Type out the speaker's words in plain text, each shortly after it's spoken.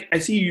I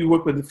see you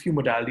work with a few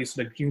modalities,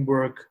 so like dream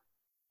work,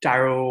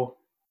 tarot.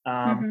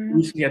 Mm-hmm.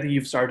 Recently, I think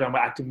you've started on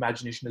active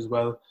imagination as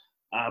well.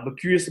 But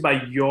curious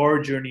about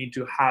your journey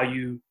into how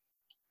you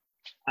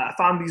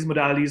found these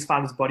modalities,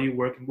 found this body of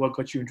work, and what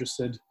got you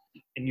interested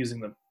in using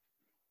them.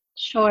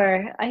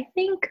 Sure. I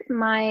think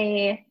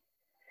my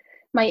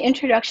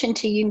introduction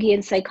to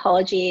Jungian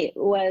psychology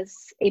was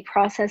a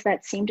process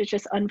that seemed to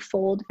just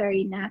unfold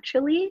very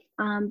naturally.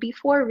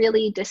 Before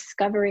really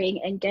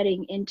discovering and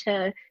getting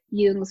into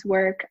Jung's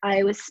work,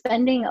 I was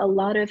spending a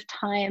lot of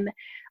time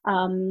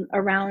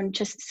around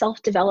just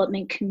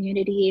self-development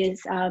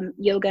communities,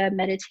 yoga,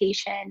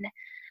 meditation,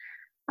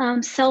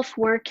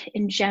 self-work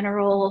in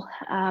general,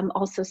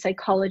 also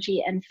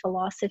psychology and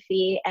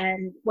philosophy.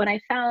 And when I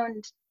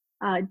found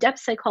depth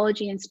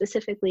psychology and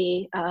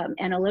specifically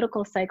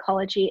analytical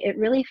psychology, it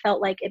really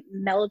felt like it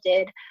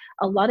melded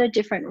a lot of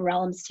different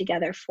realms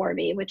together for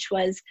me, which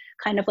was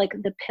kind of like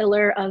the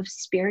pillar of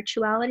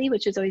spirituality,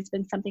 which has always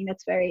been something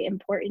that's very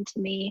important to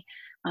me,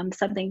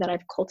 something that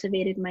I've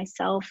cultivated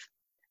myself.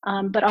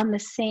 But on the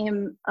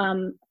same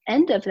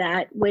end of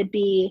that would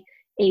be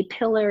a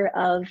pillar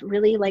of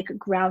really like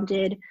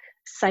grounded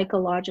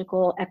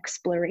psychological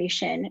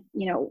exploration.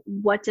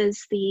 What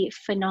does the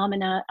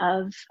phenomena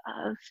of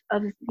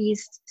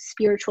these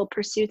spiritual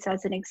pursuits,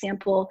 as an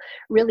example,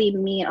 really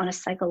mean on a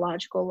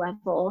psychological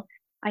level?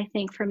 I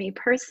think for me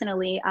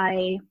personally,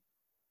 I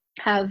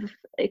have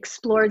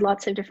explored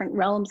lots of different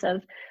realms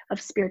of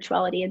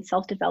spirituality and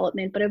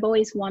self-development, but I've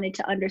always wanted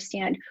to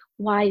understand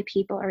why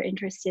people are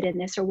interested in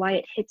this, or why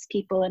it hits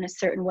people in a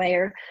certain way,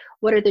 or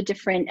what are the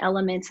different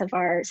elements of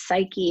our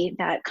psyche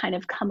that kind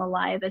of come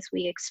alive as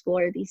we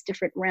explore these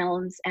different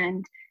realms.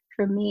 And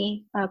for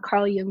me,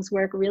 Carl Jung's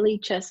work really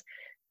just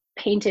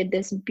painted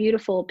this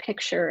beautiful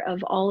picture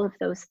of all of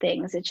those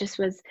things. It just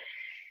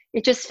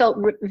felt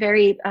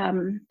very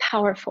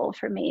powerful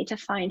for me to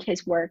find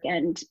his work,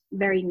 and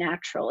very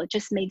natural. It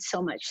just made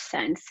so much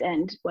sense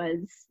and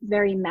was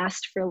very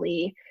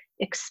masterfully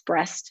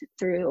expressed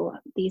through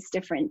these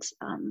different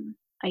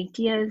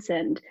ideas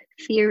and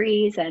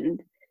theories.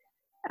 And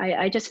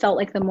I just felt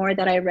like the more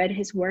that I read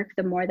his work,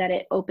 the more that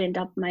it opened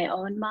up my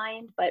own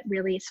mind, but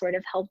really sort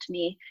of helped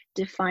me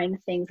define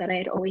things that I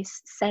had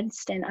always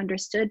sensed and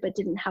understood, but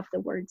didn't have the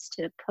words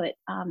to put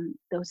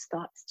those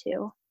thoughts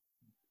to.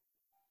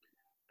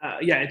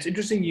 Yeah, it's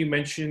interesting you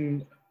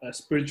mentioned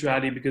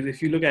spirituality, because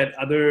if you look at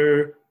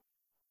other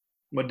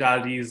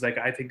modalities, like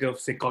I think of,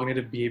 say,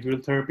 cognitive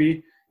behavioral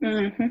therapy,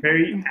 Mm-hmm.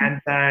 very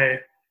Mm-hmm.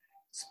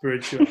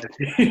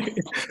 anti-spirituality.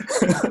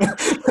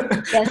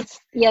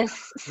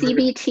 Yes.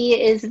 CBT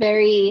is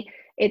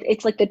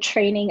it's like the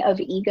training of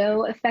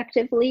ego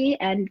effectively,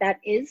 and that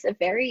is a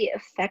very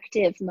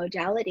effective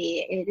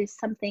modality. It is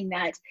something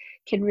that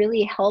can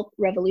really help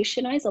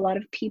revolutionize a lot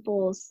of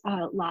people's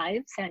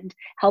lives and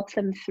help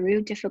them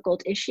through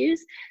difficult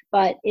issues.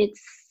 But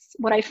it's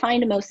what I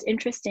find most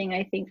interesting,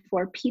 I think,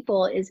 for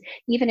people is,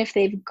 even if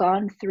they've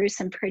gone through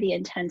some pretty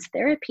intense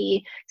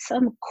therapy,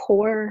 some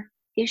core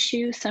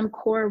issue, some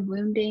core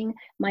wounding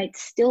might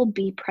still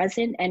be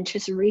present and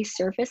just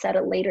resurface at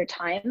a later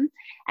time.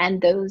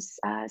 And those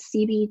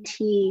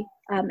CBT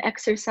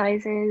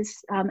exercises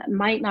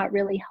might not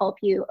really help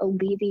you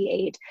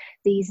alleviate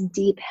these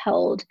deep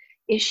held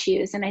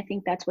issues. And I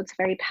think that's what's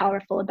very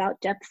powerful about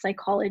depth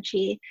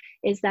psychology,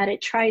 is that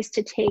it tries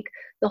to take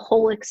the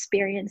whole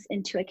experience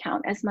into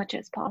account as much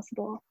as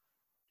possible.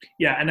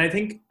 Yeah, and I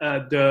think I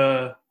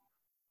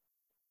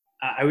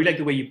really like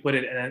the way you put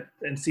it.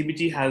 And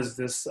CBT has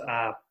this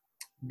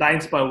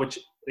blind spot, which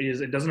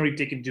is it doesn't really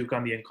take into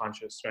account the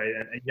unconscious, right?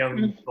 And young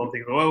people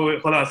think, oh, wait,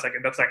 hold on a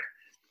second, that's like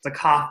it's like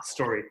half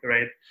story,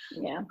 right?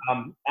 Yeah.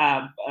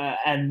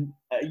 And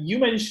you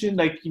mentioned,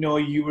 like,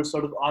 you were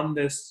sort of on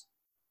this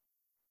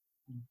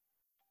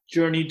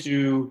journey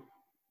to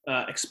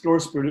explore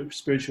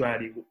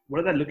spirituality. What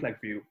did that look like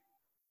for you?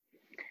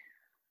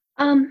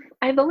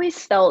 I've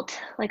always felt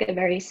like a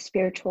very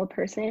spiritual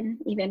person,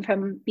 even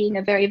from being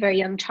a very, very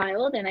young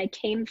child. And I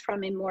came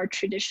from a more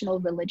traditional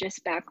religious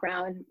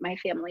background. My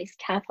family's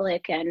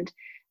Catholic, and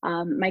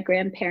my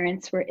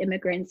grandparents were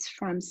immigrants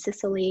from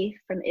Sicily,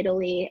 from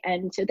Italy.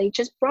 And so they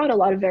just brought a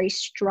lot of very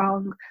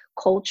strong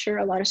culture,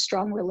 a lot of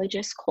strong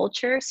religious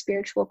culture,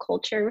 spiritual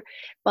culture.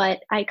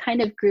 But I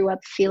kind of grew up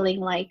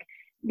feeling like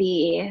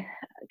the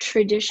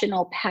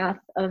traditional path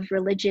of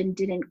religion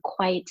didn't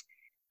quite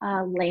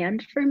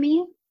land for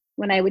me.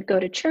 When I would go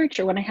to church,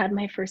 or when I had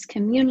my first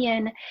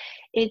communion,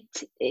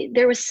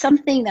 there was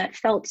something that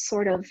felt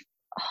sort of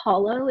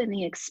hollow in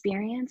the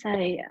experience.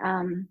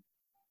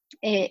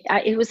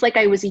 It was like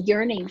I was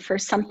yearning for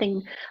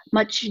something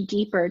much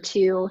deeper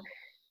to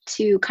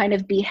kind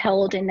of be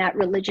held in that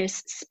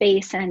religious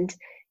space. And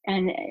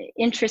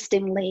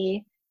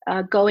interestingly,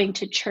 going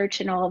to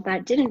church and all of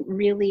that didn't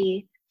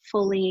really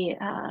fully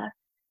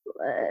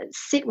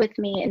sit with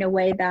me in a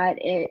way that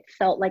it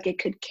felt like it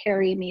could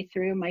carry me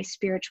through my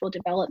spiritual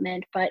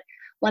development. But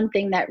one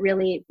thing that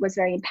really was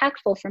very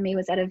impactful for me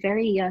was, at a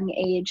very young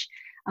age,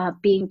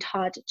 being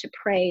taught to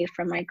pray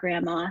from my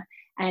grandma.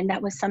 And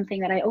that was something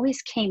that I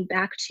always came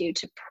back to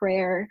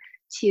prayer,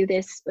 to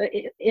this,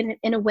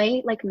 in a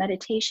way, like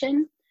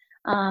meditation,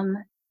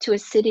 to a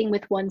sitting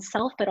with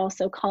oneself, but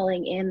also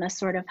calling in a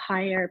sort of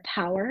higher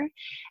power.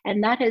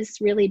 And that has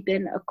really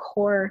been a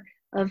core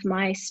of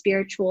my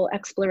spiritual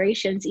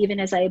explorations. Even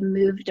as I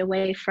moved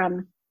away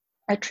from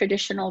a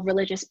traditional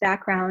religious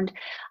background,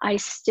 I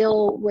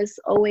still was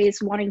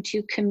always wanting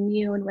to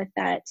commune with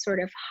that sort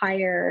of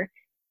higher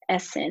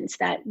essence,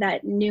 that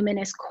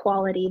numinous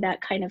quality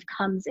that kind of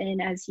comes in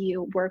as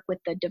you work with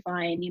the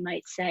divine, you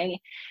might say.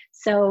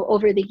 So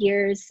over the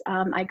years,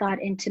 I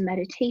got into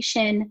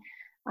meditation.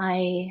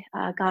 I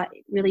got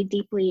really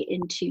deeply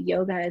into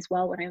yoga as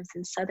well when I was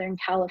in Southern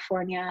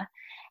California.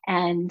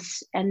 And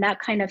that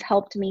kind of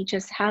helped me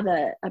just have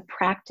a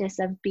practice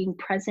of being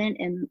present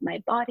in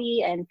my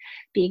body and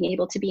being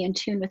able to be in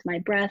tune with my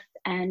breath,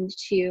 and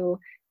to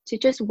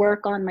just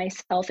work on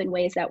myself in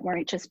ways that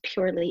weren't just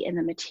purely in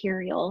the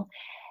material.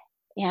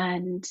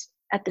 And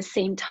at the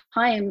same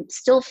time,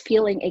 still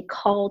feeling a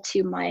call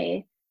to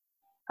my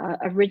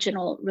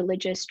original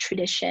religious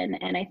tradition.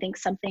 And I think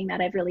something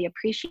that I've really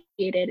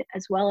appreciated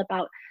as well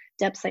about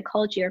depth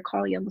psychology, or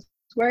Carl Jung's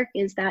work,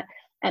 is that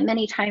at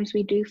many times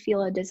we do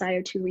feel a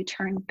desire to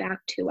return back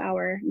to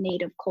our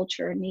native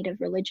culture, native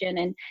religion,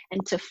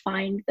 and to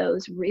find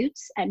those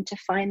roots and to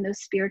find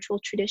those spiritual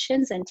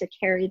traditions and to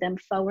carry them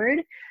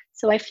forward.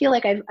 So I feel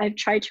like I've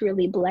tried to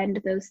really blend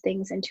those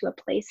things into a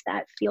place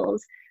that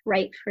feels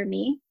right for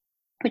me,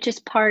 which is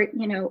part,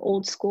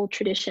 old school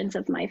traditions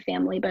of my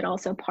family, but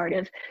also part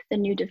of the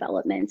new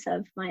developments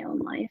of my own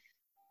life.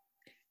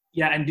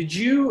 Yeah, and did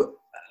you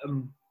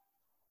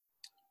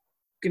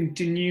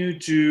continue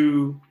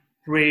to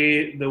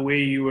pray the way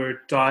you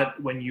were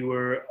taught when you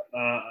were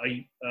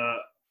a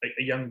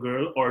young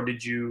girl, or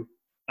did you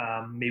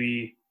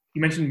maybe,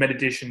 you mentioned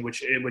meditation,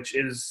 which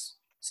is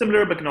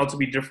similar but can also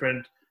be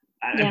different?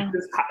 Yeah. And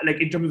like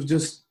in terms of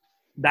just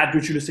that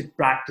ritualistic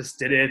practice,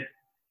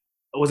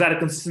 was that a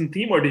consistent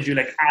theme, or did you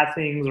like add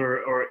things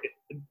or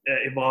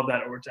evolve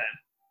that over time?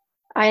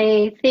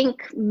 I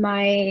think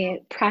my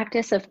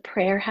practice of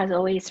prayer has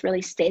always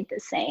really stayed the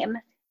same.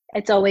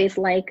 It's always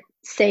like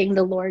saying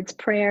the Lord's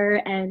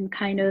Prayer and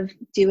kind of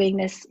doing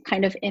this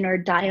kind of inner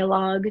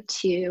dialogue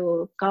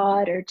to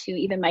God, or to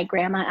even my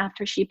grandma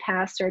after she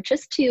passed, or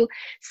just to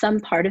some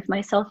part of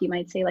myself, you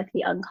might say, like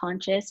the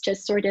unconscious,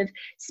 just sort of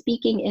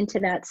speaking into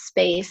that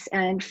space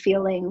and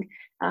feeling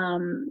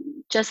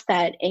just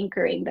that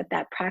anchoring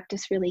that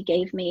practice really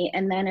gave me.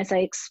 And then as I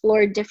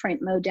explored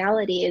different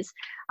modalities,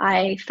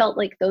 I felt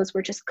like those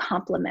were just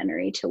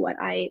complementary to what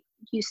I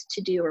used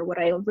to do or what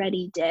I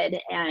already did,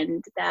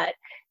 and that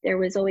there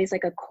was always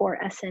like a core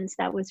essence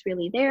that was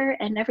really there,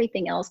 and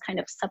everything else kind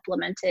of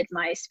supplemented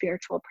my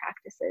spiritual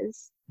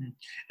practices.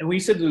 And when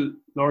you said the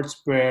Lord's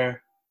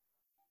Prayer,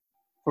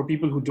 for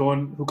people who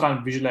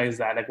can't visualize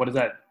that, like what does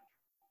that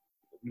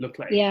look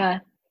like? Yeah,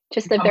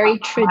 just a very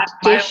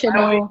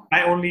traditional.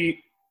 My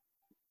only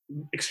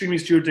extremely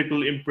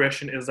stereotypical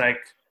impression is like,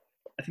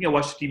 I think I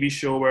watched a TV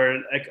show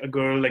where like a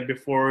girl, like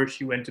before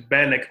she went to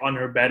bed, like on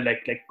her bed,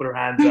 like put her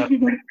hands up,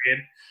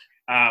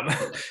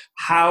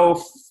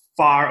 how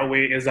far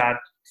away is that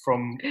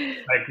from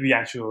like the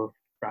actual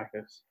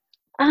practice?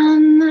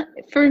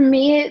 For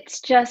me,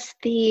 it's just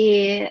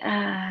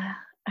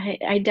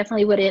I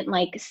definitely wouldn't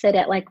like sit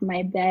at like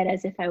my bed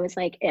as if I was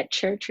like at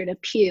church or at a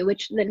pew,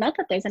 which, not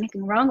that there's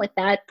anything wrong with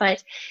that,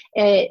 but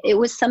it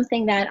was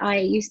something that I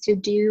used to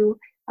do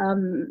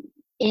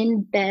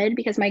in bed,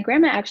 because my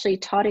grandma actually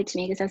taught it to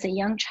me, because as a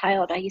young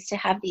child, I used to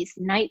have these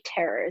night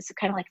terrors,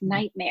 kind of like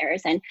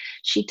nightmares. And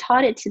she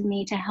taught it to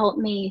me to help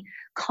me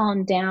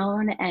calm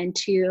down and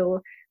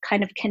to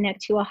kind of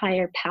connect to a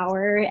higher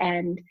power.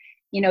 And,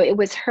 it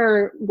was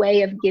her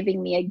way of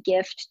giving me a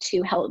gift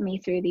to help me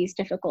through these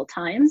difficult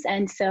times.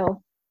 And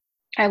so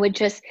I would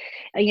just,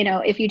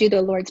 if you do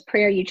the Lord's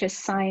Prayer, you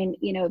just sign,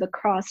 the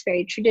cross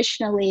very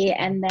traditionally,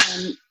 and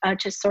then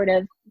just sort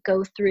of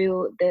go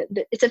through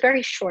it's a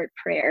very short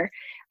prayer,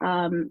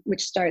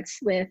 which starts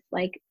with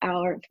like,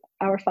 our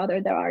Father,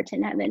 thou art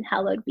in heaven,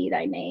 hallowed be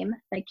thy name,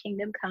 thy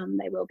kingdom come,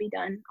 thy will be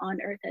done on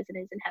earth as it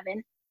is in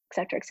heaven,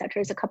 etc., etc.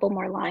 There's a couple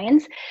more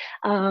lines,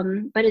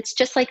 but it's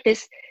just like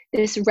this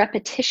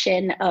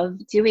repetition of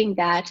doing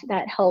that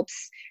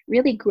helps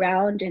really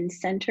ground and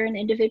center an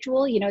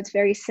individual. It's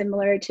very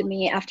similar to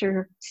me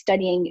after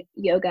studying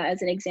yoga,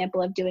 as an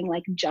example of doing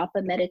like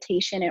japa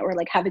meditation, or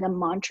like having a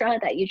mantra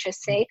that you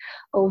just say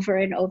over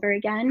and over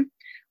again,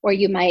 or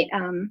you might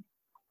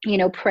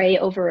pray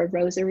over a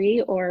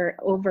rosary or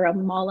over a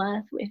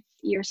mala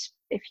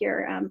if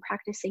you're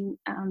practicing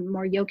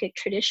more yogic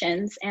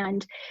traditions.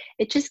 And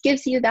it just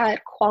gives you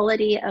that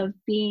quality of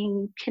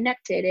being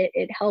connected.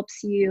 It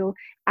helps you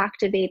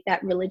activate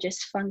that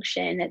religious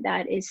function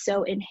that is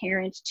so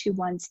inherent to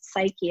one's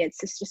psyche. It's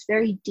just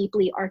very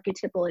deeply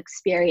archetypal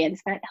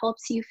experience that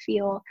helps you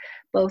feel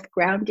both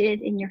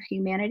grounded in your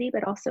humanity,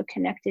 but also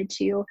connected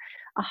to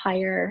a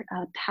higher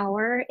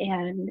power.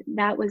 And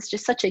that was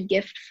just such a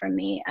gift from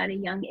me at a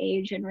young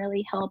age, and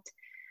really helped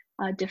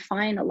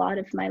define a lot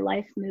of my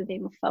life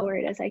moving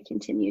forward as I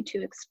continue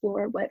to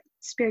explore what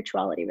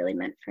spirituality really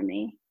meant for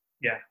me.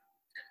 Yeah.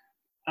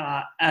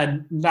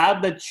 And now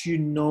that you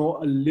know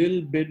a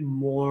little bit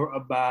more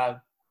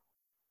about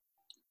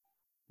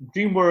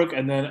dream work,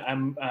 and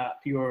then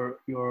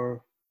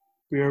your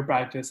prayer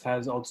practice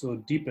has also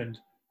deepened.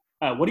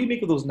 What do you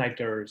make of those night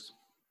terrors?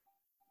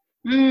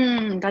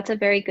 That's a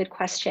very good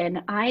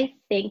question. I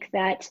think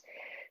that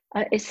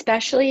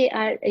especially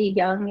at a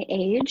young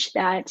age,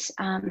 that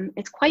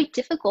it's quite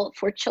difficult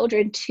for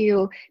children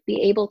to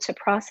be able to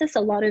process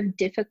a lot of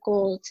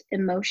difficult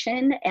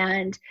emotion.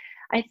 And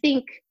I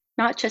think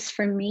not just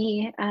for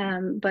me,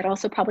 but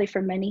also probably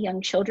for many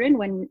young children,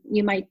 when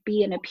you might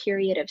be in a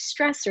period of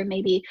stress, or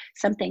maybe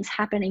something's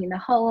happening in the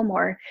home,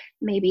 or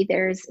maybe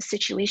there's a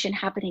situation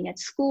happening at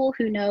school,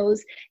 who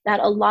knows, that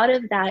a lot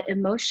of that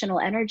emotional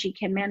energy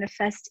can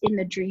manifest in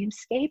the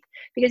dreamscape,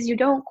 because you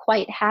don't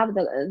quite have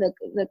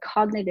the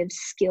cognitive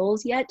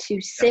skills yet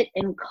to sit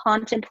and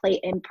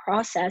contemplate and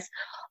process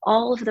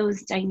all of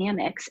those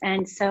dynamics.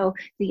 And so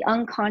the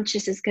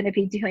unconscious is going to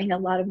be doing a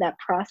lot of that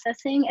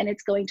processing, and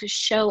it's going to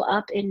show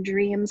up in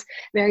dreams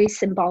very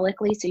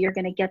symbolically. So you're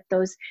going to get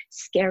those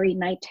scary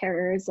night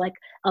terrors, like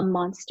a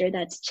monster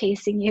that's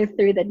chasing you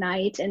through the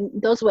night. And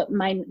those what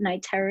my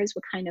night terrors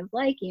were kind of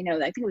like, I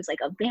think it was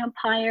like a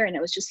vampire, and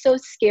it was just so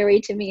scary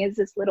to me as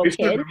this little You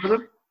still kid. remember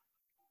them?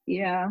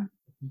 Yeah.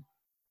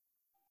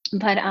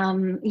 But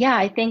yeah,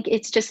 I think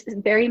it's just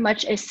very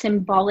much a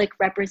symbolic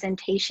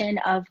representation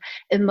of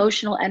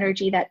emotional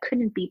energy that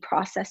couldn't be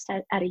processed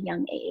at a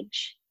young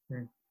age.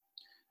 Hmm.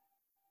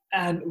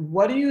 And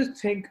what do you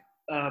think?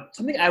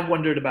 Something I've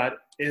wondered about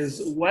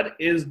is, what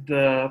is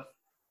the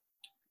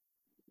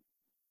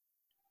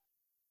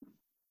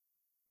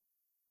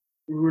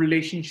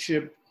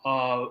relationship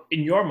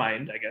in your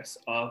mind, I guess,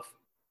 of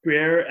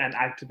prayer and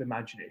active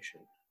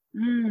imagination?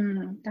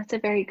 That's a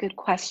very good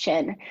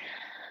question.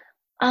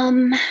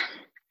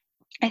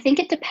 I think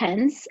it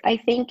depends. I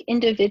think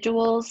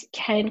individuals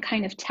can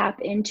kind of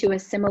tap into a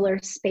similar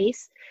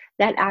space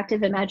that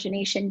active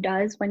imagination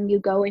does when you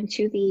go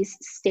into these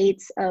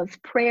states of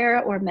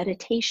prayer or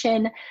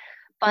meditation.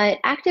 But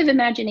active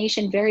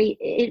imagination,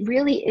 it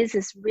really is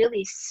this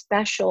really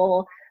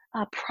special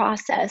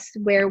process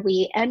where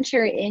we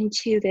enter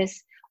into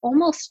this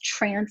almost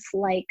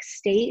trance-like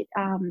state,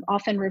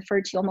 often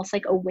referred to almost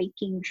like a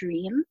waking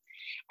dream,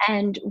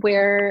 and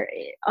where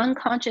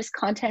unconscious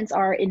contents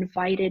are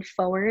invited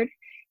forward.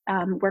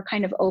 We're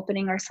kind of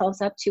opening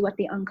ourselves up to what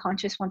the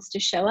unconscious wants to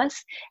show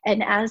us.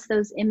 And as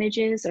those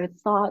images or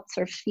thoughts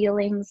or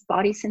feelings,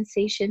 body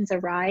sensations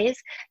arise,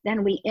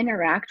 then we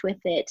interact with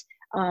it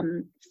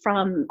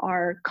from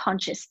our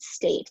conscious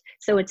state.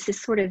 So it's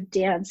this sort of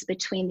dance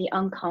between the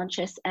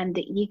unconscious and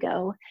the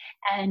ego.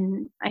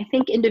 And I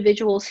think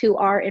individuals who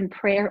are in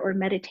prayer or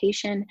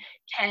meditation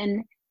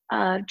can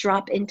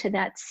drop into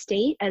that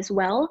state as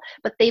well,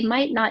 but they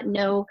might not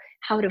know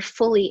how to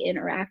fully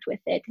interact with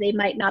it. They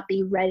might not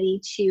be ready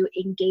to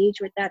engage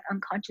with that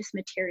unconscious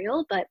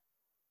material, but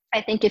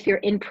I think if you're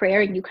in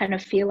prayer and you kind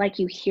of feel like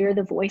you hear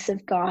the voice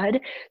of God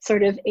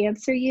sort of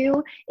answer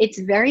you, it's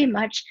very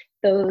much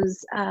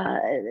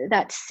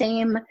that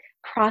same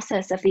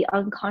process of the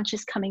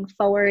unconscious coming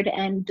forward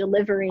and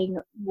delivering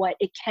what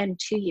it can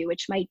to you,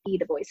 which might be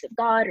the voice of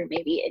God, or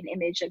maybe an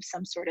image of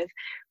some sort of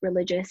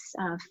religious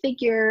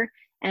figure.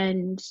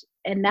 And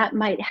that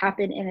might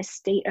happen in a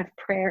state of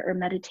prayer or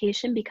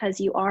meditation,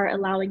 because you are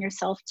allowing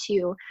yourself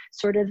to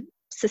sort of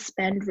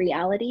suspend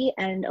reality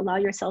and allow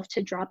yourself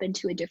to drop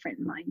into a different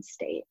mind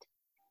state.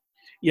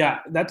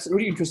 Yeah, that's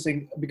really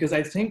interesting, because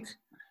I think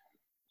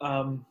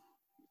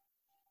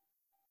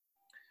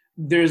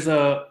there's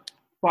a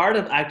part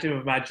of active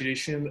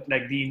imagination,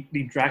 like the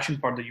interaction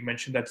part that you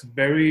mentioned, that's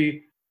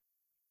very,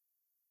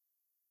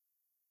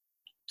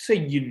 say,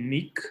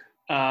 unique.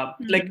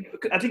 Like,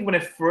 I think when I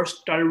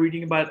first started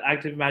reading about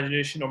active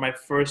imagination, or my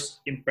first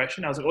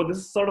impression, I was like, oh, this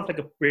is sort of like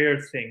a prayer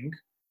thing.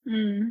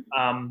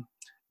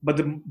 But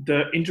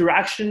the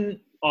interaction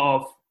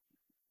of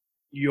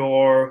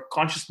your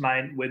conscious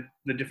mind with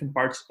the different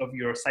parts of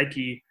your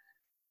psyche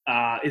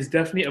is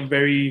definitely a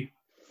very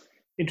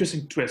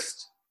interesting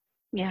twist.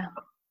 Yeah.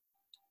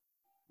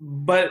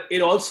 But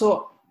it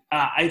also,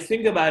 I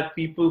think about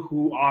people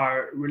who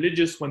are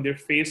religious, when they're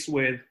faced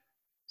with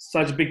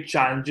such big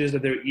challenges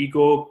that their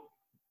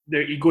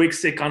egoic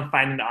state can't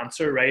find an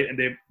answer, right? And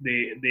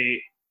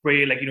they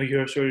pray, like, you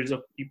hear stories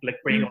of people like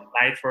praying all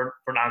night for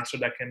an answer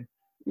that can.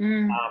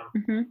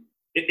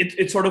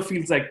 It sort of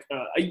feels like,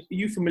 are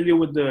you familiar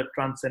with the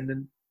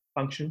transcendent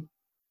function?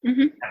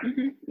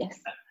 Yes.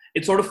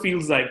 It sort of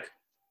feels like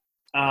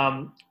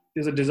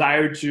there's a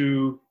desire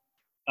to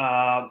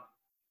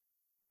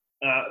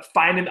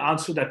find an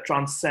answer that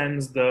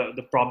transcends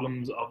the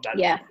problems of that.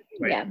 Yeah.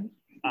 Right?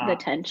 Yeah. The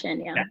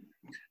tension. Yeah.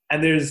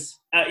 And there's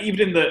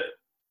even in the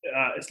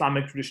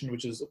Islamic tradition,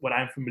 which is what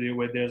I'm familiar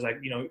with, there's like,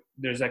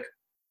 there's like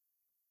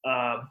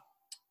a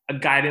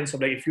guidance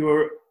of, like, if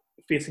you're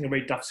facing a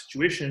very tough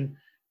situation,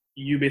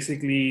 you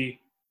basically,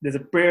 there's a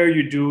prayer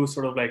you do,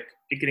 sort of like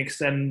it can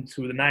extend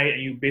through the night,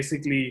 and you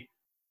basically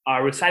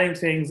are reciting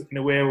things in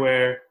a way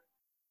where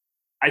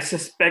I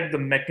suspect the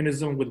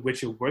mechanism with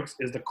which it works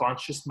is the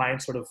conscious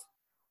mind sort of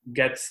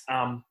gets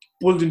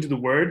pulled into the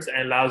words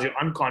and allows your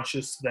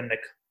unconscious to then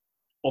like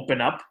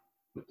open up.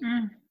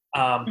 Mm.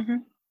 Um, Mm-hmm.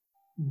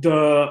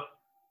 the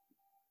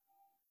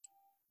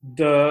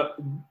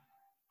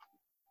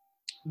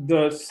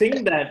the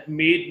thing that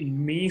made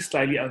me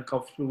slightly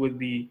uncomfortable with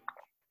the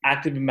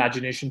active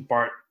imagination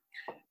part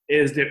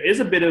is there is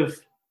a bit of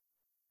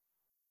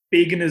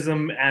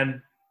paganism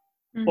and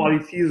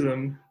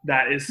polytheism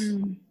that is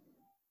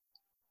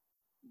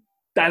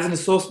that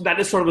is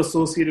sort of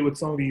associated with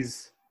some of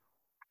these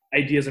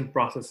ideas and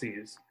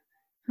processes.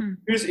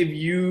 Curious if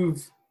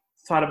you've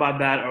thought about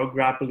that or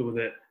grappled with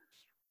it.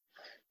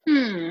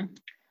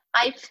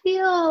 I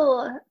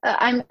feel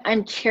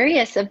I'm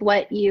curious of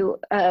what you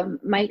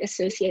might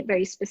associate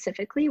very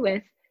specifically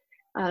with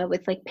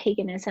like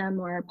paganism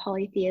or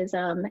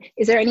polytheism.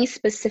 Is there any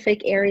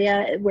specific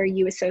area where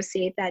you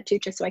associate that to,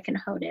 just so I can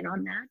hone in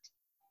on that?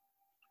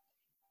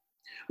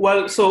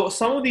 Well, so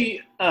some of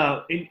the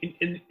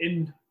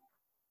in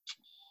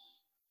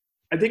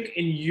I think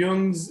in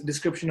Jung's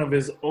description of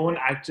his own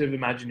active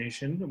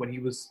imagination when he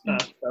was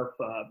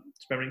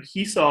experimenting,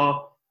 he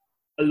saw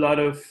a lot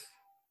of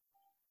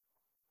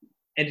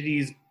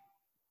entities,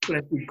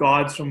 potentially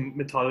gods from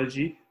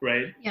mythology,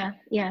 right? Yeah.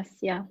 Yes.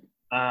 Yeah.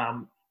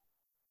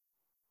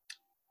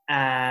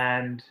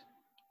 And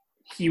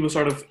he was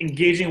sort of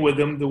engaging with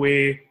them the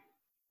way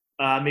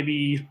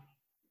maybe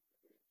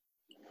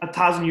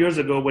 1,000 years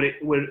ago,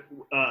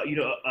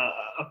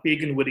 a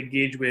pagan would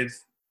engage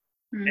with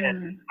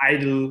an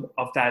idol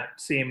of that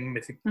same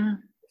mythic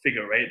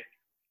figure, right?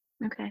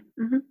 Okay.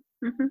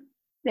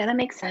 Yeah, that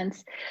makes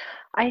sense.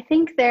 I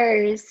think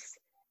that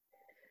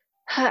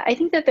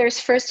there's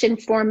first and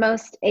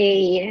foremost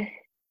a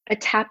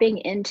tapping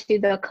into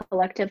the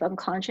collective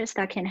unconscious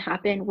that can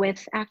happen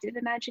with active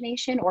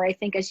imagination, or I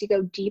think as you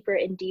go deeper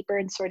and deeper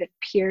and sort of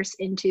pierce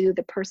into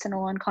the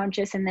personal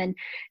unconscious, and then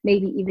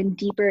maybe even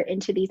deeper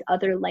into these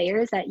other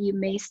layers, that you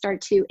may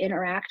start to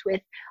interact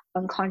with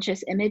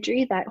unconscious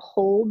imagery that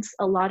holds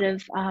a lot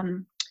of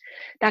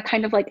that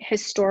kind of like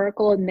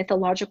historical and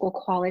mythological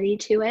quality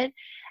to it.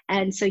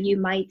 And so you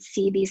might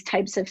see these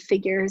types of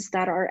figures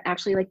that are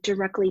actually like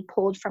directly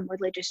pulled from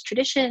religious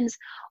traditions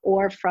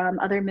or from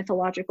other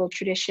mythological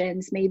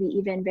traditions, maybe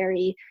even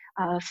very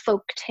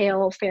folk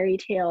tale, fairy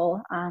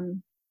tale,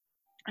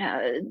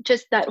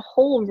 just that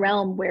whole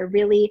realm where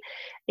really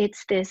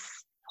it's this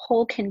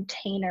whole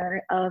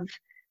container of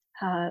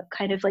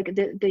kind of like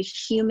the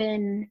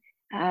human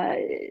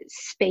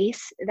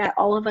space that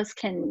all of us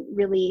can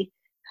really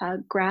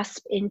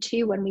grasp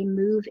into when we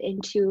move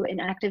into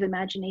an active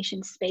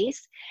imagination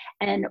space.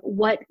 And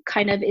what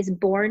kind of is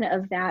born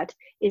of that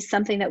is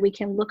something that we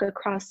can look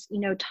across,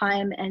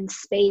 time and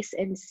space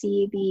and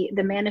see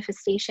the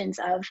manifestations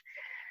of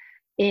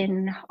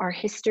in our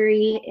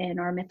history, in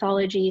our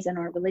mythologies, and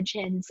our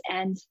religions.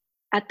 And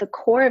at the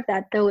core of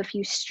that, though, if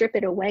you strip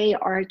it away,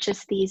 are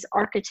just these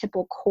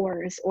archetypal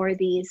cores, or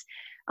these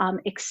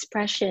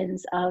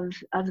expressions of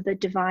the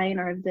divine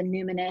or of the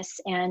numinous.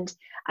 And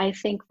I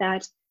think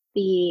that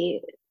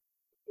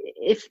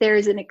if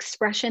there's an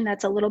expression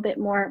that's a little bit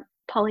more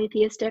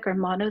polytheistic or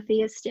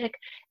monotheistic,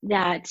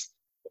 that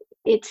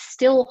it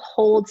still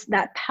holds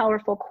that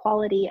powerful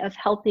quality of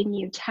helping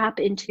you tap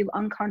into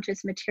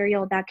unconscious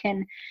material that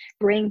can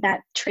bring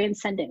that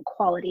transcendent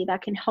quality,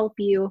 that can help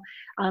you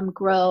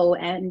grow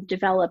and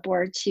develop,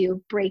 or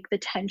to break the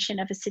tension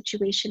of a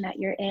situation that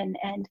you're in.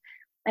 And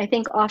I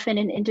think often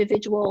an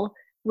individual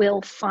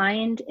will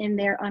find in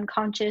their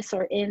unconscious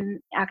or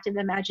in active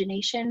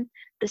imagination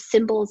the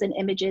symbols and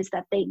images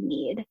that they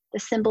need, the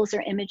symbols or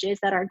images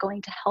that are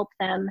going to help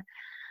them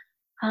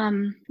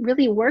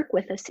really work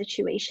with a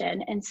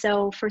situation. And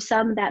so for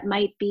some, that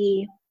might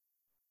be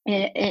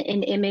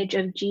an image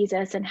of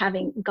Jesus and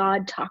having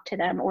God talk to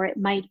them, or it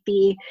might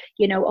be,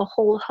 a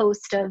whole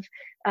host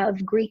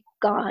of Greek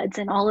gods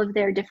and all of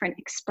their different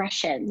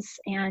expressions.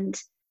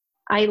 And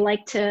I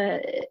like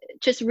to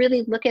just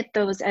really look at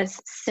those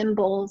as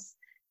symbols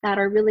that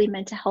are really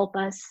meant to help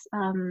us,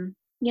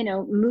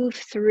 move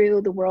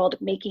through the world,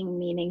 making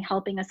meaning,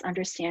 helping us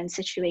understand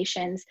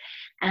situations.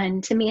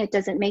 And to me, it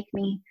doesn't make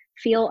me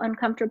feel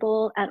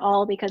uncomfortable at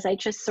all, because I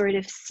just sort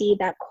of see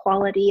that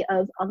quality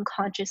of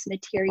unconscious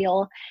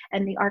material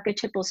and the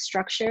archetypal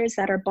structures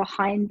that are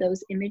behind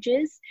those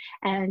images.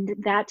 And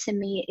that to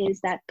me is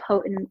that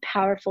potent,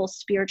 powerful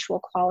spiritual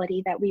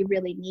quality that we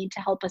really need to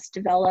help us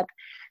develop,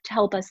 to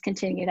help us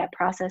continue that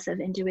process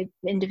of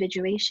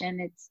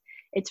individuation.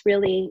 It's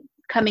really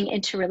coming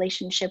into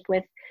relationship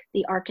with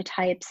the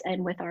archetypes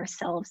and with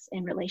ourselves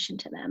in relation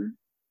to them.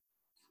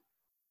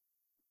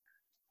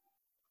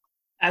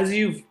 As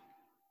you've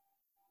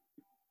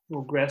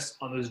progressed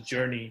on this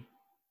journey,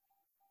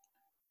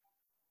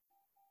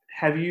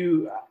 how have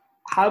you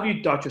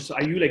taught yourself?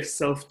 Are you like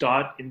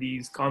self-taught in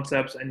these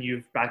concepts and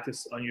you've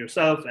practiced on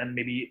yourself and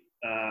maybe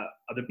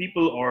other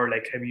people, or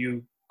like have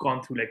you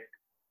gone through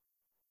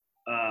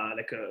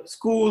like a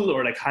school,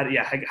 or like how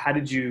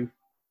did you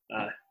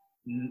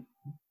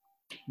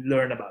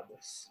learn about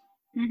this?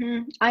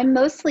 I'm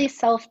mostly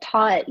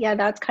self-taught. Yeah,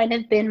 that's kind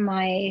of been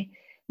my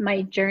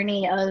my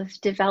journey of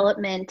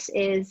development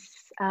is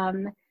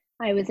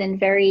I was in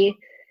very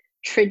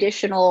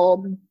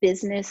traditional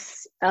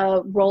business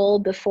role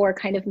before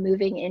kind of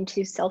moving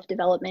into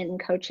self-development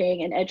and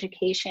coaching and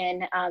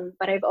education.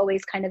 But I've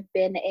always kind of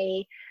been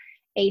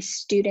a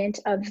student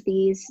of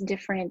these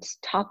different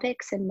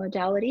topics and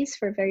modalities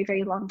for a very,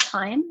 very long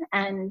time.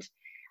 And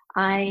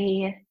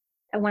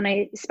when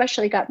I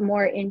especially got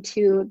more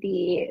into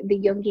the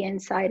Jungian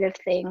side of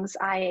things,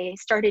 I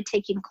started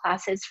taking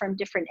classes from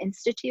different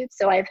institutes.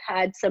 So I've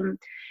had some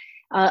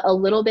a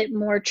little bit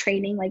more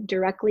training, like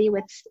directly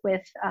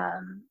with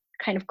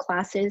kind of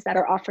classes that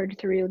are offered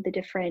through the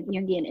different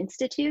Jungian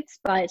institutes,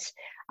 but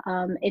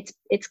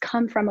it's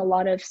come from a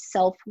lot of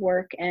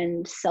self-work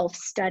and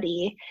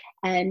self-study,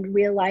 and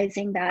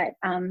realizing that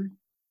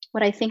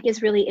what I think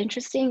is really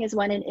interesting is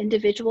when an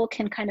individual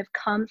can kind of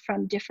come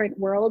from different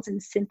worlds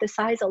and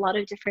synthesize a lot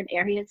of different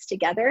areas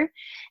together,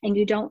 and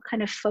you don't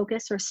kind of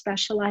focus or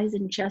specialize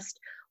in just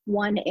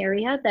one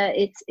area, that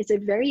it's a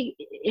very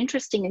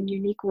interesting and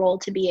unique role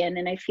to be in.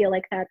 And I feel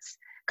like that's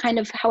kind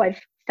of how I've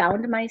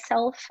found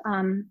myself,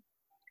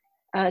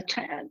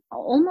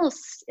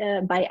 almost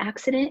by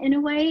accident in a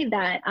way,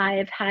 that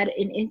I've had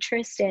an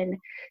interest in,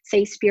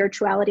 say,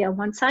 spirituality on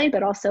one side,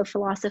 but also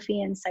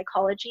philosophy and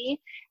psychology.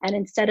 And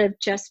instead of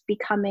just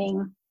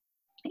becoming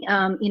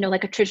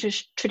like a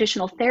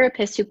traditional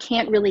therapist who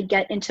can't really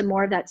get into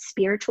more of that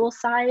spiritual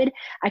side,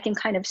 I can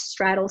kind of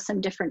straddle some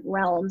different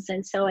realms.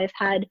 And so I've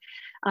had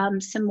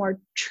some more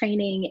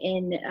training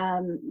in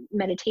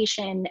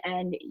meditation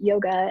and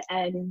yoga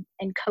and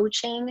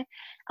coaching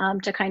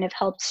to kind of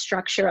help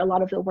structure a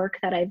lot of the work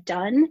that I've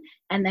done,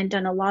 and then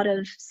done a lot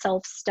of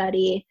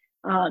self-study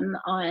on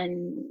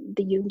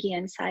the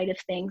Jungian side of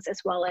things,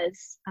 as well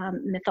as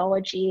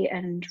mythology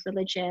and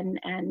religion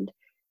and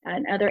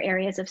other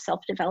areas of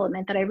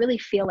self-development that I really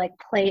feel like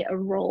play a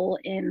role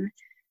in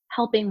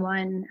helping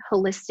one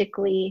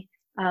holistically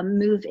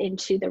move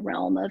into the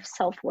realm of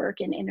self-work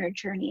and inner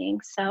journeying.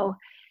 So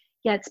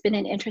yeah, it's been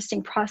an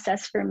interesting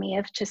process for me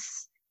of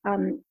just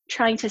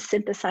trying to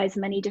synthesize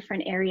many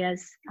different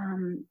areas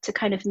to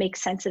kind of make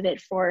sense of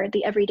it for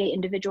the everyday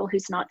individual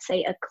who's not,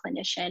 say, a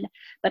clinician,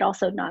 but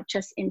also not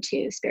just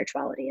into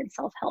spirituality and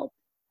self-help.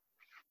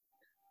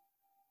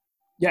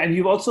 Yeah, and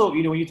you've also,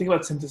 when you think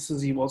about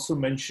synthesis, you've also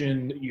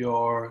mentioned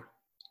your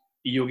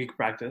yogic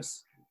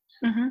practice.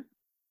 Mm-hmm.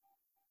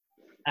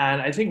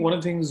 And I think one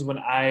of the things when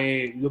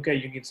I look at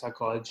Jungian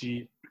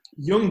psychology,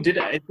 Jung did,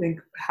 I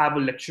think, have a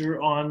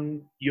lecture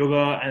on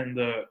yoga and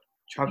the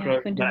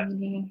chakra,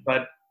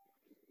 but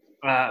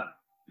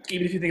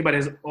even if you think about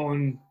his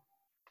own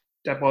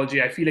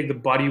typology, I feel like the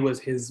body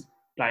was his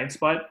blind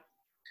spot.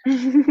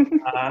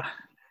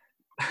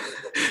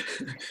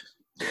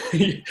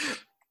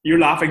 You're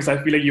laughing, so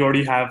I feel like you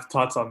already have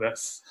thoughts on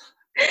this.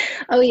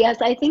 Oh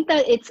yes, I think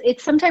that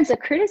it's sometimes a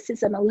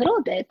criticism a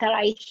little bit that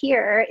I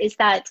hear is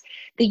that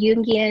the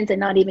Jungians, and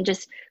not even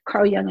just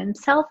Carl Jung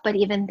himself, but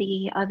even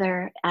the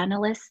other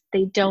analysts,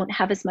 they don't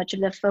have as much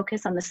of the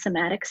focus on the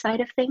somatic side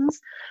of things.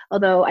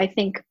 Although I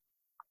think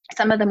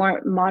some of the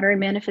more modern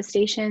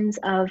manifestations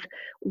of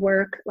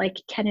work, like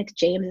Kenneth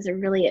James is a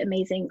really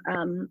amazing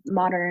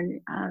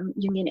modern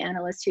Jungian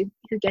analyst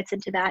who gets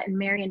into that, and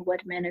Marion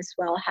Woodman as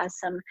well has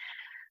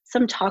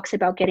some talks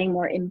about getting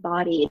more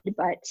embodied,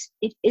 but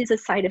it is a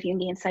side of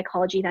Jungian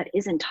psychology that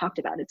isn't talked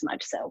about as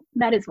much. So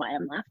that is why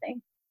I'm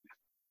laughing.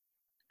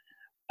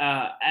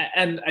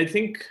 And I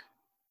think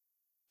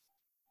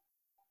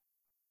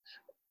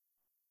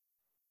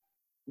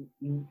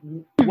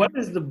what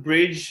is the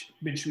bridge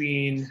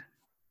between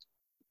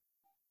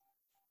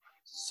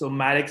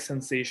somatic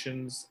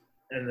sensations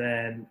and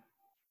then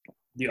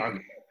the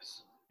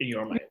archetypes in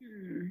your mind?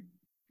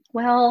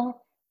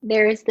 Well,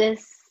 there is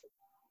this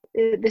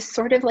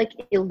sort of like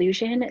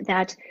illusion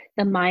that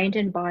the mind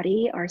and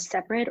body are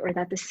separate, or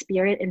that the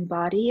spirit and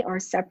body are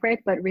separate,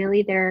 but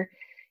really they're,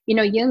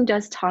 Jung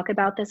does talk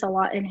about this a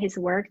lot in his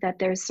work, that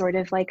there's sort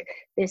of like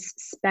this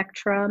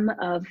spectrum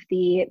of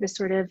the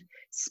sort of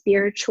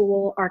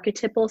spiritual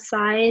archetypal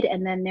side,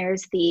 and then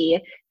there's the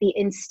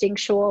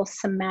instinctual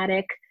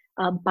somatic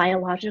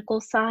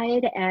biological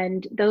side,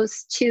 and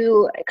those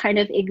two kind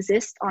of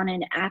exist on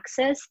an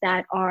axis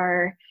that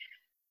are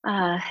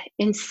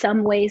in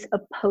some ways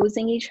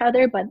opposing each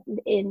other, but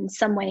in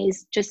some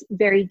ways just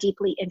very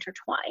deeply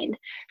intertwined.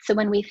 So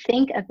when we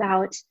think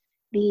about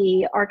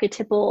the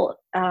archetypal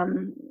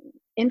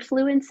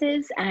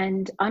influences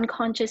and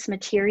unconscious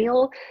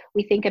material,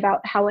 we think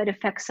about how it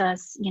affects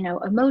us,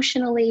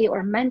 emotionally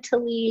or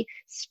mentally,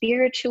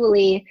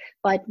 spiritually,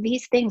 but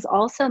these things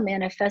also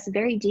manifest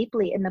very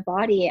deeply in the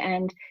body.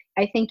 And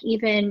I think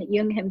even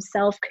Jung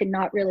himself could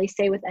not really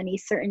say with any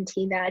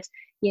certainty that,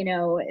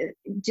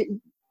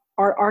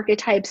 are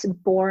archetypes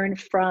born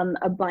from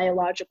a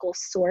biological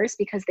source,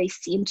 because they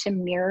seem to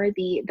mirror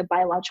the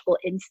biological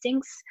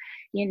instincts.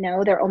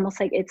 They're almost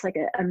like it's like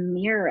a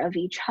mirror of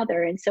each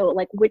other. And so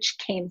like, which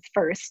came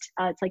first?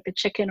 It's like the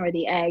chicken or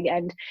the egg,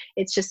 and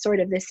it's just sort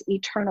of this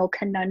eternal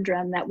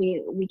conundrum that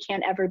we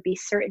can't ever be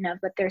certain of,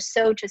 but they're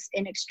so just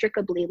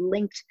inextricably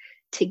linked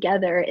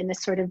together in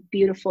this sort of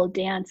beautiful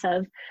dance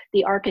of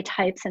the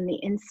archetypes and the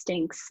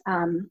instincts.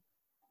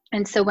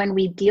 And so when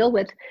we deal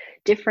with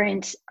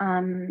different,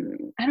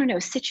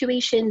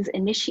 situations,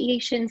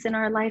 initiations in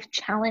our life,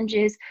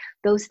 challenges,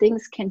 those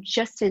things can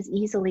just as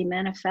easily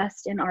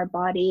manifest in our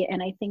body.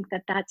 And I think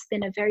that that's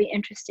been a very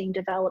interesting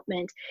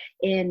development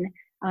in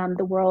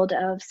the world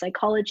of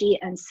psychology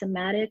and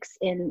somatics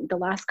in the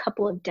last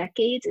couple of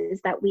decades,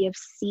 is that we have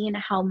seen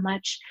how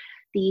much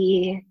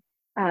the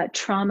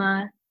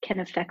trauma can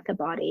affect the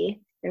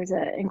body. There's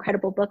an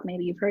incredible book,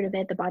 maybe you've heard of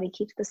it, The Body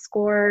Keeps the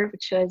Score,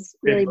 which was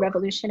really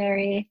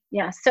revolutionary.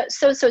 Yeah,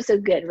 so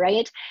good,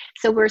 right?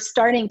 So we're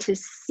starting to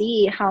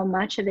see how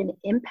much of an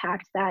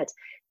impact that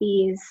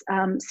these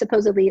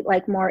supposedly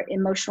like more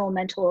emotional,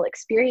 mental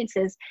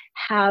experiences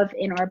have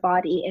in our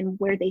body and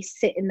where they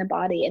sit in the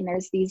body. And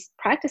there's these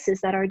practices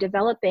that are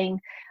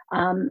developing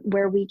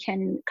where we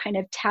can kind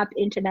of tap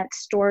into that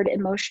stored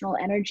emotional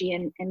energy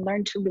and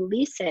learn to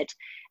release it.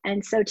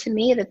 And so to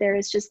me, that there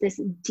is just this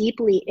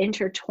deeply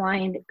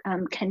intertwined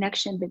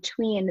connection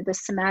between the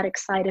somatic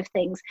side of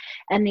things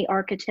and the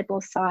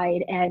archetypal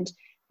side, and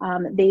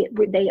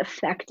they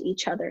affect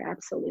each other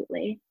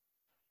absolutely.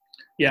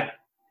 Yeah.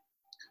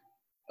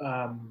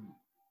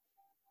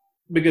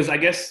 Because I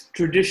guess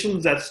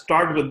traditions that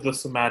start with the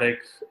somatic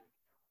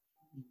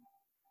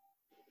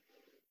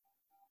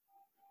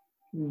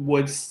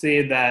would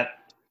say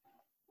that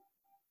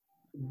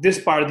this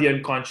part of the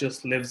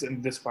unconscious lives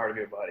in this part of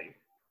your body,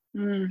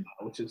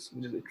 which is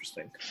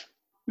interesting.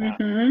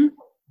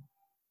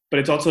 But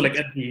it's also like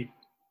it's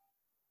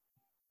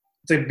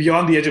like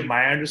beyond the edge of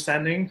my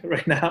understanding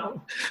right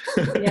now.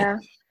 Yeah.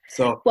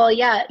 So, well,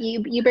 yeah,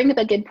 you bring up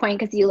a good point,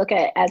 because you look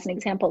at, as an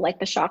example, like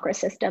the chakra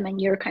system, and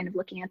you're kind of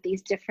looking at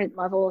these different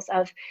levels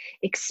of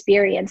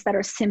experience that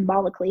are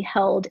symbolically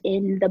held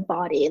in the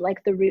body,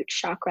 like the root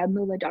chakra,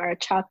 Muladhara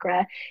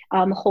chakra,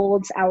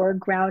 holds our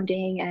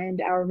grounding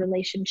and our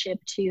relationship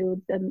to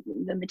the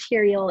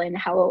material, and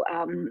how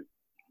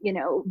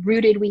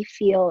rooted we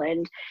feel,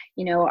 and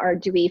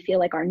do we feel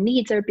like our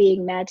needs are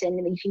being met. And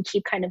you can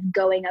keep kind of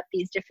going up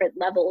these different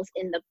levels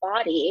in the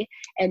body,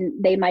 and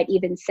they might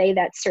even say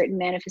that certain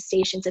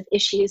manifestations of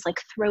issues like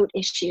throat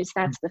issues,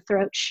 that's the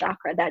throat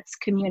chakra, that's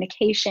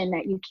communication,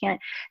 that you can't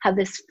have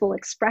this full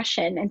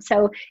expression. And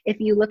so if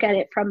you look at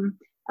it from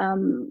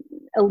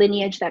a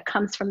lineage that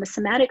comes from the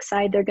somatic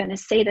side, they're going to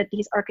say that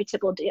these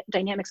archetypal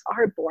dynamics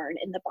are born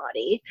in the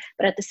body.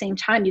 But at the same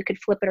time, you could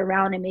flip it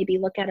around and maybe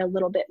look at a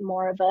little bit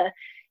more of a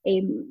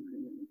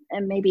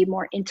maybe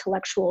more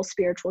intellectual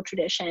spiritual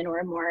tradition, or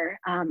a more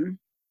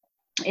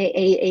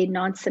a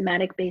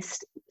non-somatic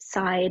based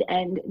side,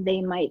 and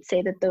they might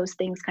say that those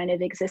things kind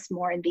of exist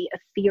more in the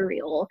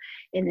ethereal,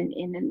 in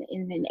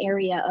an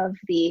area of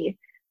the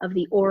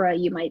aura,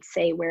 you might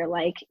say, where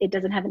like it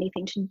doesn't have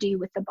anything to do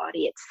with the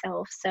body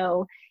itself.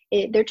 So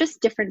they're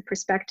just different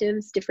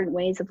perspectives, different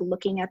ways of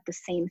looking at the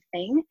same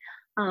thing.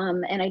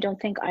 And I don't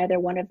think either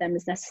one of them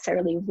is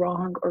necessarily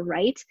wrong or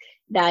right,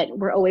 that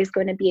we're always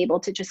going to be able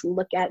to just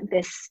look at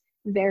this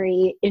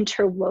very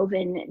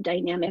interwoven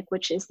dynamic,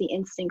 which is the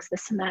instincts, the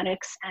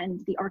somatics, and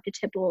the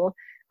archetypal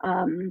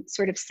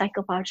sort of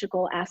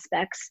psychological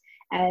aspects.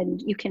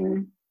 And you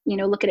can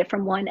look at it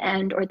from one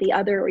end or the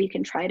other, or you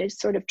can try to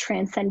sort of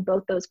transcend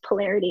both those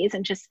polarities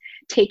and just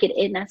take it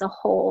in as a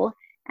whole.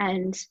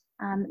 And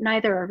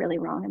neither are really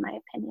wrong, in my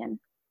opinion.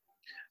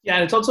 Yeah,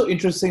 and it's also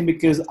interesting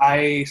because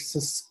I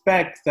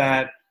suspect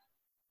that,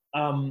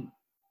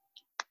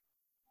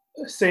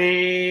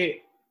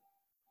 say,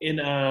 in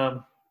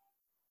a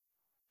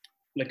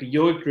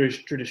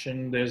yogic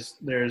tradition,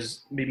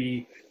 there's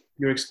maybe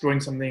you're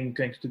exploring something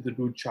connected to the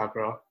root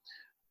chakra.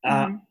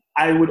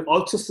 I would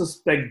also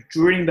suspect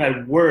during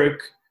that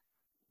work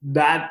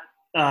that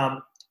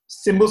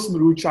symbols from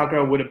the root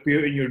chakra would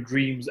appear in your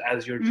dreams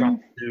as you're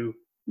trying to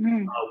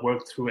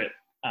work through it.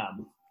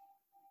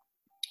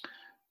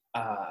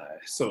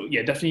 So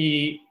yeah,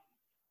 definitely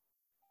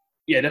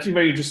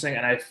very interesting.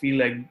 And I feel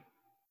like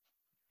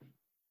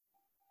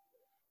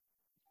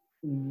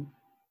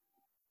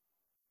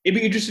it'd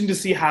be interesting to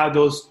see how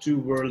those two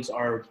worlds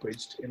are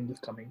bridged in the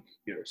coming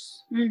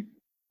years.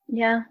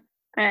 Yeah.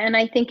 And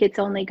I think it's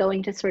only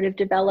going to sort of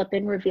develop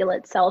and reveal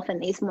itself in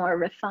these more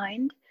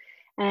refined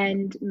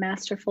and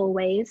masterful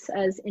ways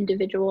as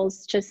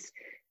individuals just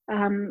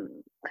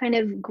kind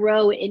of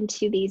grow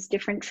into these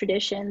different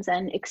traditions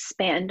and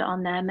expand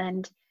on them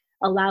and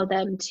allow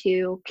them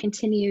to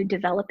continue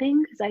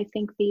developing. Because I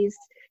think these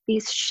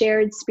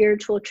shared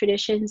spiritual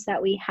traditions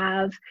that we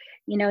have,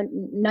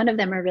 none of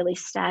them are really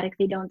static.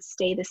 They don't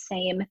stay the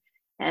same.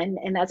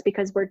 And that's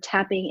because we're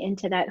tapping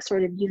into that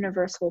sort of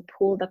universal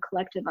pool, the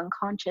collective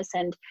unconscious,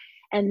 and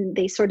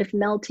they sort of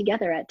meld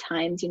together at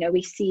times.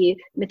 We see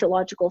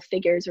mythological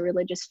figures or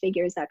religious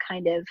figures that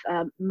kind of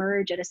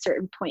merge at a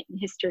certain point in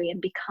history and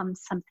become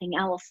something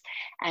else.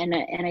 And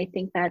I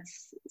think that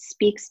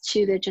speaks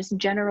to the just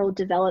general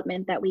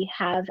development that we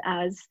have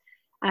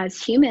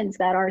as humans,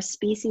 that our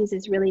species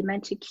is really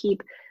meant to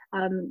keep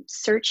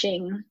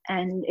searching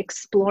and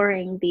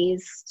exploring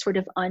these sort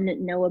of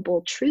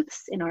unknowable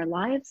truths in our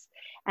lives.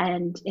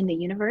 and in the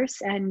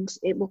universe, and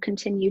it will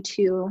continue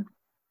to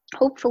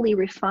hopefully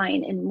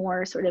refine in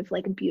more sort of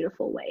like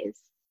beautiful ways.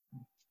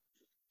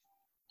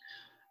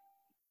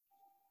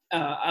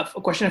 A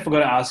question I forgot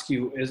to ask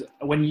you is as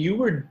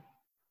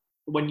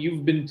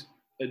you've been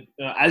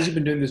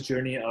doing this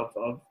journey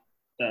of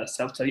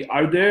self-study,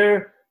 are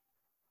there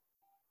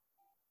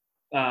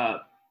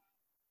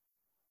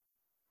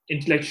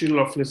intellectual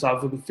or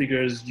philosophical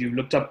figures you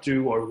looked up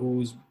to or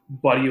whose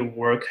body of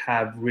work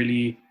have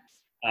really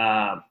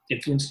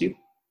influenced you?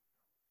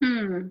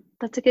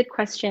 That's a good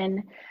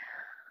question.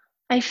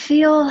 I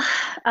feel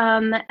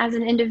as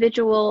an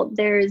individual,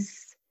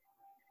 there's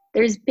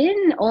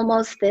been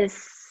almost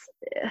this,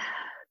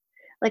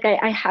 like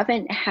I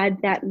haven't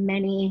had that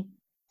many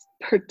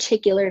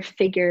particular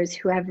figures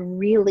who have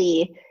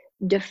really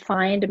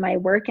defined my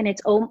work, and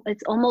it's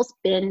almost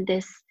been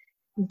this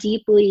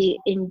deeply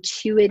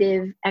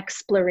intuitive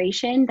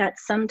exploration that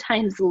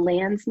sometimes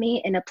lands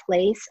me in a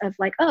place of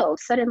like, oh,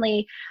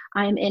 suddenly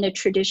I'm in a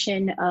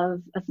tradition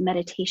of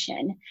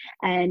meditation,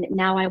 and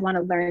now I want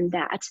to learn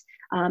that,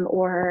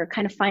 or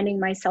kind of finding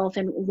myself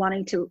and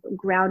wanting to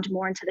ground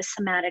more into the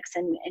somatics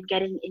and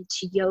getting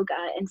into yoga.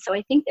 And so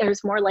I think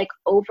there's more like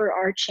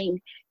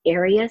overarching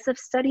areas of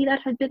study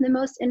that have been the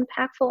most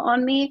impactful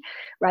on me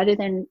rather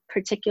than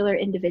particular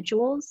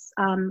individuals.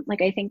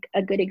 Like I think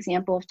a good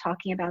example of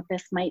talking about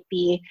this might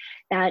be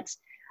that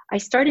I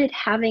started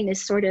having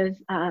this sort of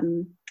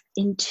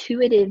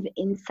intuitive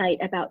insight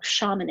about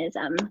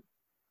shamanism.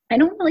 I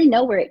don't really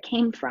know where it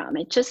came from.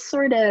 It just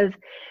sort of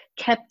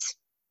kept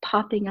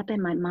popping up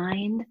in my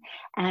mind.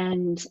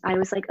 And I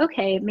was like,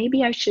 okay,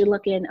 maybe I should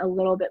look in a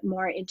little bit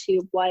more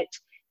into what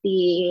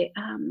the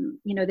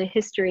the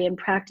history and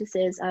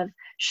practices of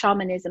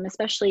shamanism,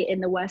 especially in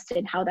the West,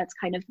 and how that's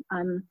kind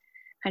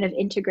of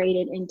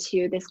integrated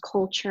into this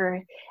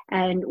culture.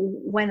 And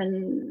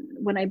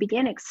when I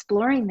began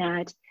exploring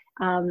that,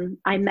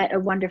 I met a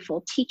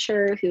wonderful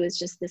teacher who is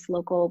just this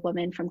local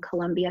woman from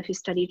Colombia who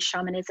studied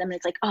shamanism. And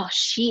it's like, oh,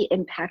 she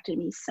impacted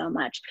me so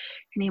much.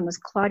 Her name was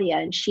Claudia,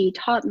 and she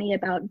taught me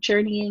about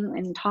journeying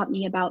and taught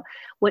me about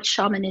what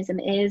shamanism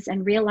is,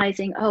 and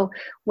realizing, oh,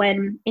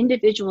 when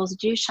individuals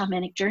do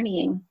shamanic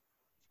journeying,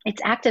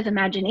 it's active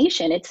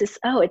imagination. It's this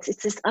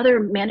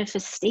other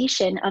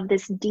manifestation of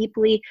this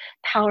deeply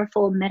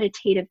powerful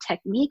meditative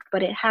technique,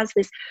 but it has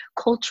this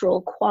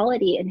cultural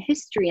quality and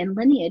history and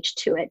lineage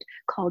to it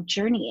called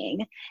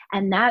journeying.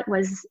 And that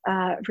was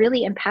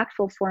really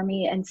impactful for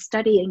me, and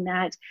studying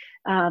that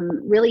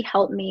really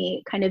helped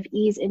me kind of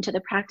ease into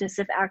the practice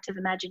of active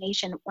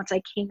imagination once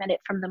I came at it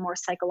from the more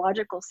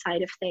psychological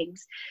side of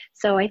things.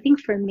 So I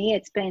think for me,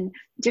 it's been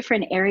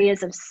different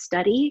areas of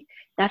study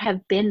that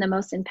have been the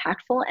most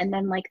impactful, and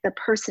then like the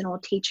personal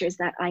teachers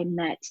that I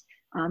met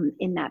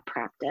in that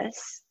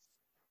practice.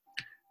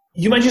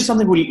 You mentioned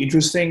something really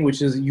interesting,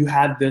 which is you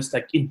had this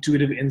like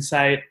intuitive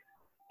insight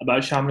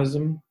about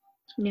shamanism.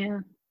 Yeah.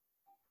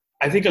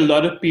 I think a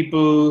lot of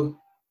people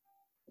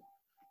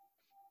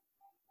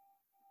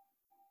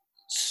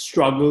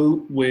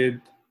struggle with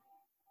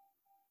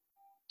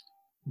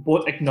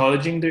both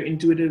acknowledging their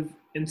intuitive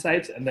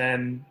insights and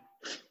then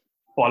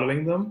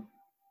following them.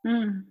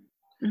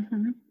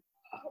 Mm-hmm.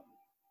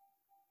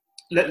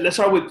 Let's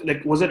start with,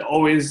 like, was it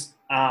always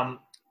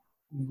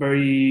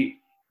very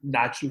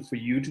natural for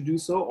you to do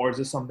so, or is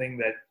this something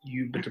that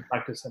you've been to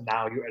practice and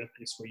now you're at a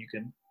place where you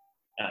can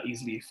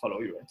easily follow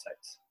your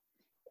insights?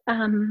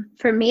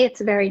 For me, it's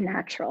very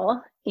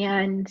natural,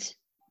 and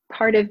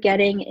part of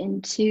getting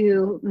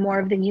into more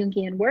of the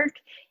Jungian work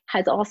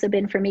has also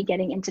been for me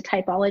getting into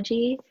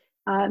typology.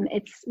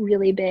 It's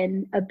really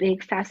been a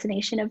big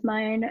fascination of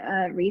mine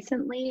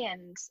recently,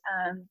 and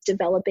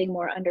developing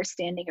more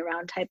understanding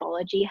around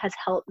typology has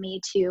helped me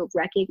to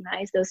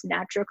recognize those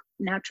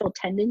natural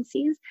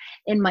tendencies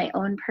in my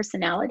own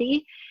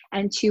personality,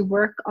 and to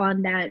work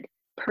on that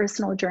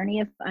personal journey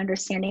of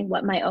understanding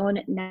what my own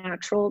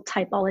natural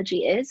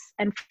typology is.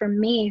 And for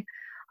me,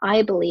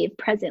 I believe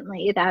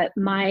presently that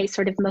my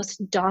sort of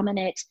most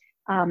dominant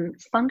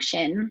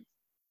function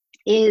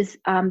is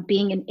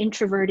being an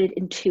introverted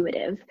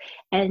intuitive.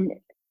 And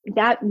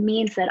that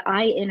means that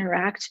I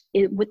interact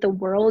with the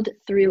world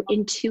through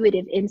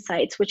intuitive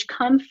insights, which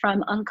come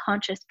from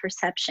unconscious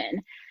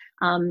perception,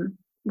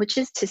 which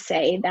is to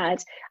say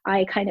that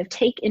I kind of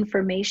take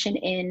information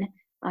in,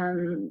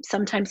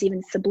 sometimes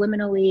even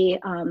subliminally,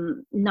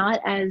 not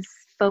as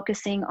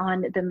focusing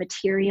on the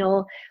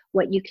material,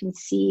 what you can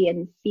see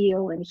and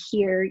feel and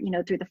hear,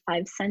 through the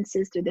five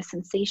senses, through the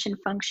sensation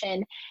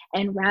function,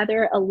 and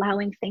rather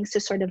allowing things to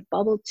sort of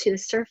bubble to the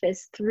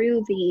surface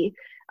through the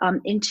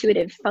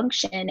intuitive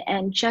function,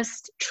 and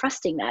just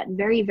trusting that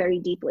very, very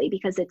deeply,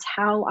 because it's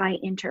how I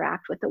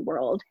interact with the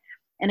world.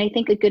 And I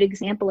think a good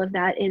example of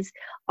that is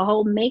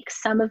I'll make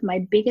some of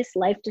my biggest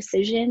life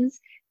decisions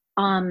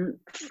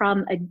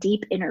from a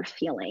deep inner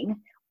feeling,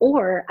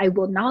 or I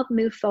will not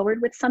move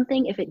forward with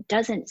something if it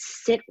doesn't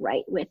sit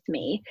right with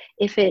me.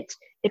 If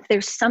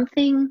there's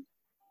something,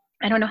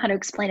 I don't know how to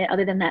explain it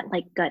other than that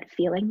like gut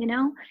feeling,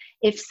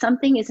 if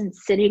something isn't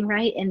sitting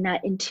right in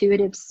that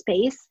intuitive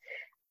space,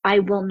 I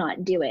will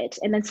not do it.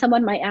 And then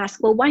someone might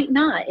ask, well, why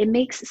not? It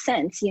makes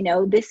sense.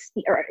 This,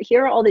 or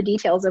here are all the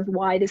details of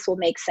why this will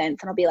make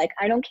sense. And I'll be like,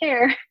 I don't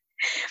care.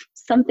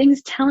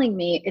 Something's telling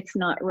me it's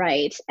not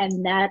right.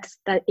 And that's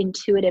the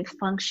intuitive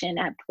function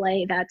at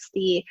play. That's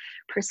the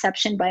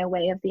perception by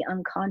way of the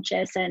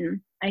unconscious. And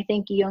I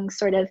think Jung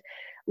sort of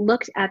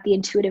looked at the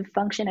intuitive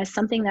function as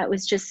something that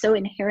was just so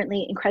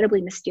inherently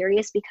incredibly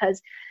mysterious,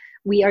 because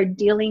we are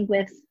dealing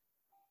with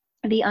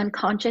the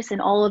unconscious and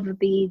all of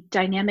the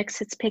dynamics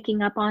it's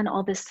picking up on,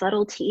 all the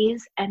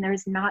subtleties, and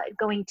there's not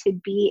going to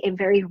be a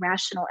very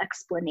rational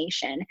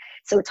explanation.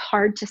 So it's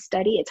hard to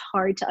study, it's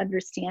hard to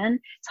understand,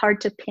 it's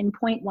hard to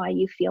pinpoint why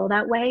you feel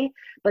that way.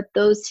 But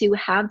those who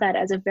have that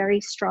as a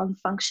very strong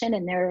function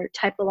in their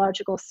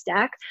typological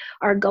stack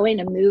are going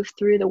to move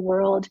through the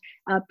world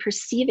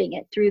perceiving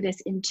it through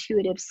this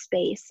intuitive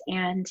space.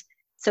 And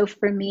so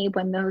for me,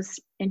 when those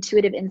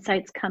intuitive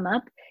insights come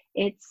up,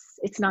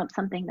 it's not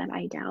something that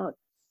I doubt.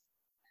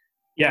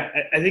 Yeah,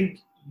 I think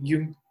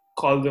you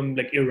call them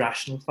like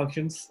irrational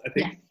functions, I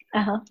think.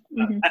 Yes.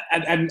 Mm-hmm.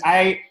 And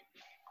I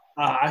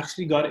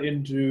actually got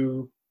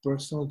into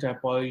personal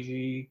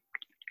typology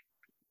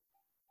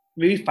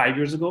maybe 5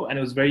 years ago, and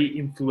it was very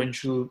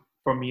influential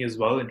for me as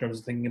well in terms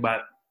of thinking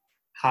about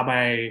how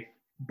my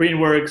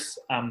brain works.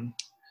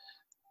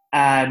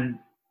 And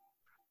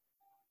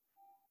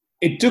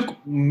it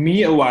took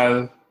me a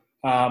while,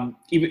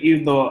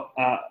 even though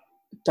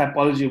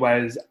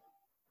typology-wise,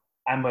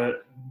 I'm a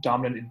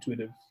dominant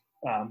intuitive,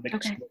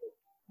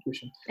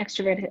 intuition.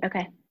 Extroverted,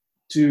 okay.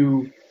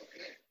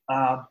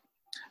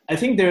 I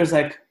think there's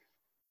like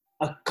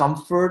a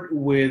comfort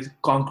with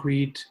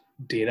concrete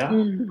data,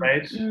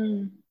 right?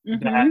 Mm-hmm.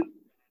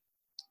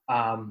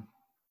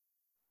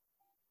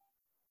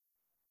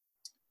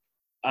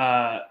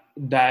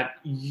 That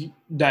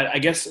I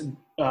guess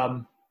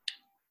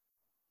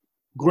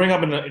growing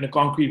up in a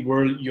concrete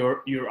world,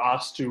 you're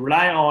asked to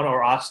rely on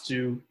or asked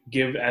to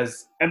give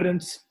as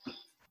evidence.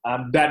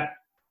 That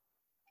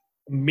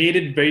made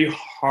it very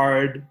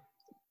hard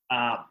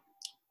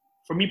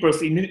for me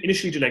personally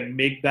initially to like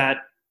make that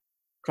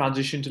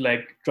transition to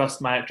like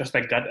trust my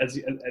gut as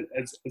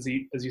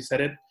you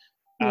said it.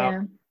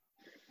 Yeah.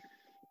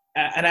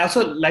 And I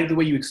also like the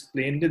way you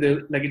explained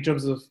it, like in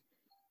terms of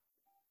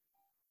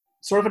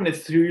sort of an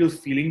ethereal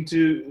feeling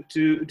to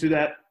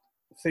that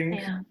thing.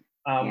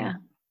 Yeah.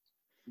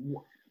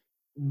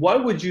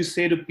 What would you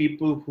say to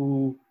people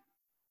who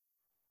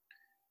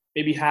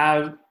maybe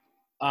have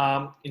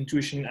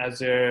intuition as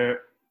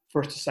their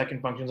first or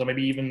second functions, or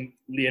maybe even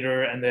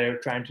later, and they're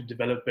trying to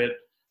develop it?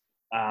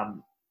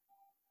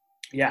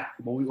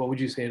 What would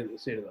you say to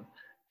them?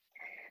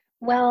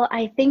 Well,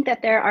 I think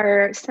that there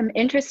are some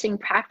interesting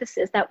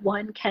practices that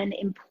one can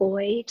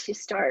employ to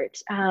start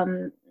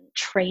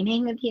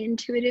training the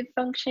intuitive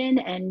function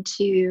and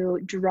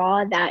to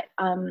draw that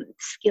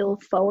skill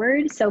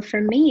forward. So for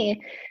me,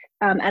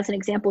 as an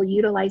example,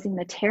 utilizing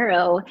the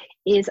tarot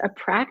is a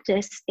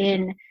practice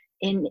in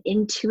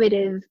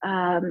intuitive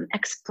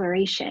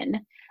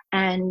exploration,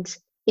 and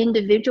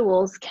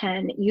individuals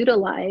can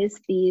utilize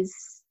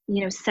these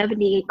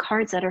 78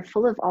 cards that are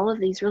full of all of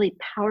these really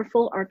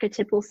powerful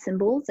archetypal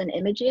symbols and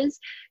images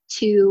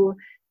to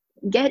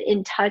get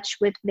in touch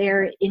with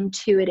their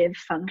intuitive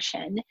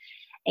function.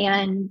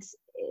 And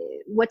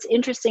what's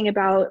interesting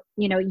about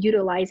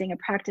utilizing a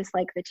practice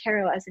like the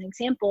tarot as an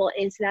example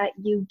is that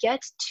you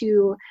get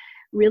to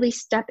really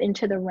step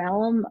into the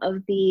realm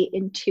of the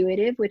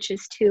intuitive, which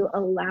is to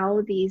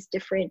allow these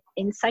different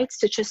insights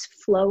to just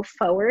flow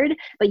forward,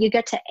 but you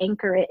get to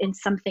anchor it in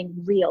something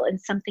real and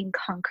something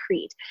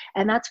concrete.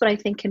 And that's what I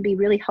think can be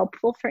really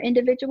helpful for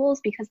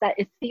individuals, because that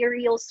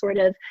ethereal sort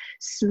of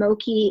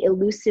smoky,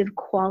 elusive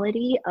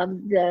quality of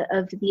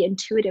the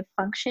intuitive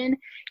function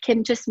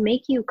can just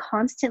make you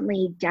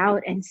constantly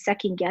doubt and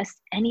second guess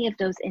any of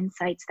those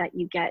insights that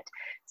you get.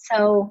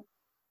 So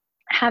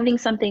having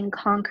something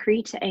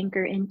concrete to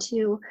anchor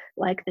into,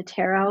 like the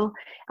tarot,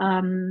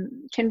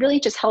 can really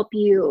just help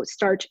you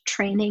start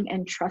training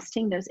and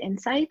trusting those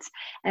insights,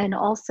 and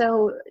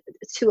also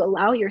to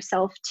allow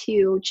yourself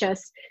to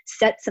just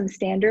set some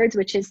standards,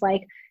 which is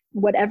like,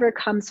 whatever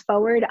comes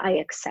forward, I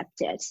accept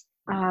it.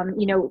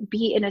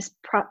 Be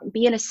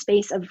in a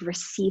space of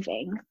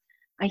receiving.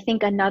 I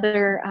think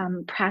another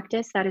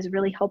practice that is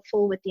really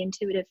helpful with the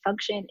intuitive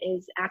function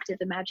is active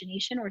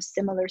imagination, or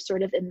similar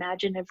sort of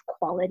imaginative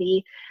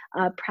quality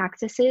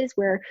practices,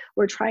 where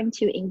we're trying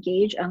to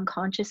engage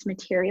unconscious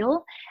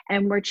material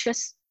and we're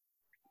just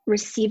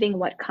receiving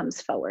what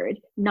comes forward,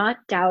 not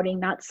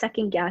doubting, not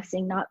second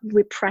guessing, not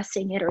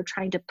repressing it or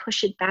trying to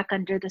push it back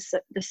under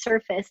the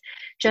surface,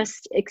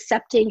 just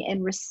accepting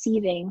and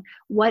receiving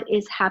what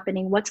is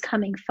happening, what's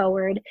coming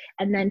forward,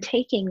 and then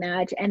taking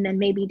that and then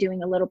maybe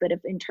doing a little bit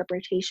of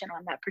interpretation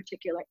on that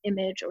particular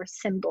image or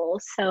symbol.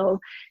 So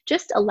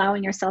just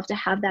allowing yourself to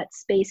have that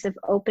space of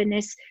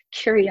openness,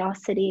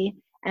 curiosity,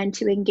 and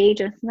to engage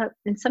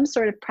in some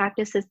sort of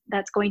practices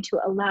that's going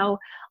to allow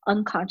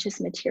unconscious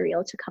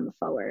material to come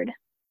forward.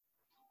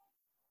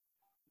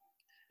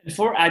 And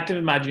for active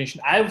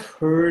imagination, I've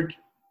heard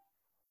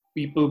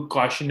people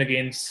caution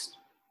against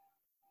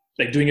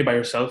like doing it by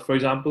yourself, for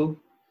example.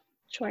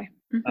 Sure.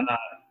 Mm-hmm.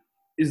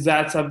 Is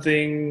that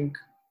something?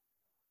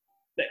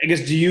 I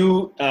guess do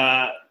you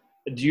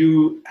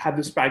have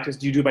this practice?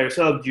 Do you do it by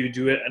yourself? Do you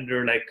do it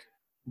under like?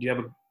 Do you have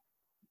a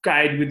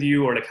guide with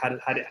you, or like how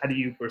do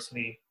you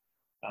personally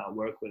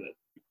work with it?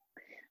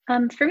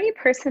 For me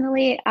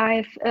personally,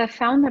 I've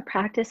found the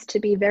practice to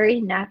be very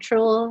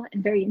natural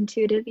and very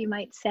intuitive, you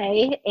might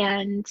say,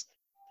 and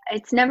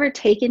it's never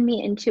taken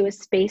me into a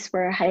space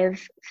where I have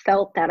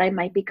felt that I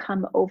might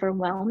become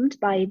overwhelmed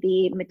by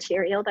the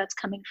material that's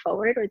coming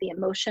forward or the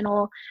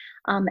emotional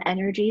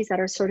energies that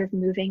are sort of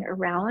moving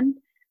around.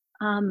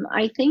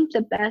 I think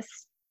the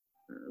best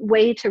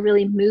way to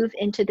really move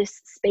into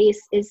this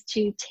space is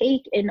to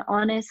take an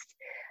honest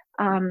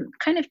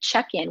kind of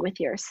check in with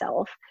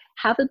yourself.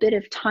 Have a bit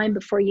of time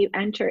before you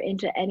enter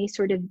into any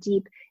sort of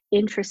deep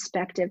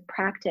introspective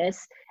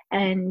practice,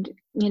 and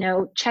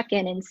check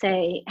in and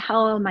say,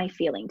 how am I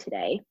feeling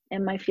today?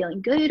 Am I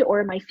feeling good,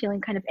 or am I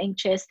feeling kind of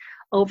anxious,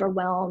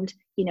 overwhelmed,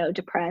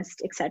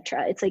 depressed,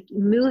 etc.? It's like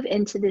move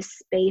into this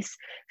space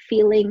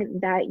feeling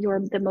that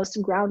you're the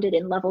most grounded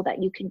and level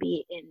that you can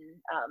be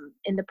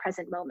in the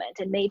present moment.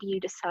 And maybe you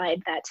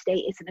decide that today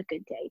isn't a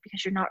good day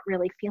because you're not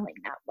really feeling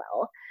that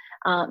well.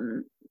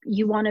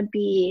 You want to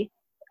be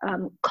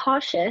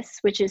cautious,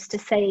 which is to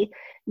say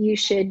you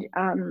should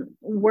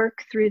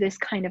work through this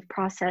kind of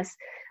process,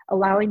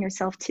 allowing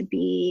yourself to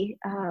be,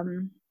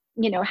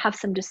 have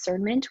some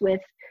discernment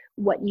with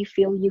what you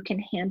feel you can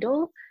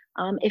handle.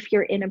 If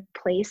you're in a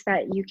place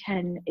that you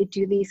can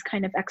do these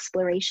kind of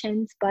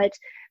explorations. But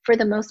for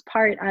the most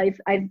part,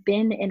 I've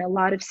been in a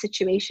lot of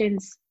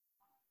situations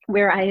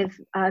where I've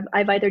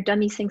either done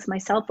these things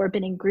myself or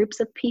been in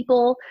groups of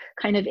people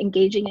kind of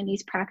engaging in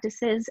these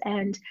practices,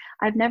 and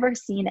I've never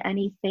seen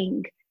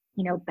anything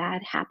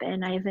bad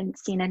happen. I haven't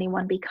seen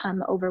anyone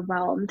become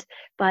overwhelmed,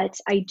 but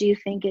I do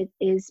think it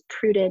is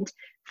prudent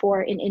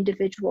for an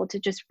individual to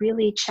just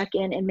really check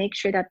in and make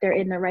sure that they're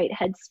in the right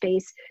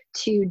headspace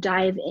to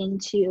dive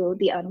into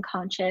the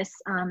unconscious,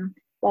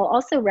 while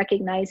also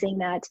recognizing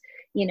that,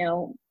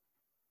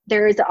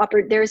 there's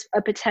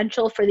a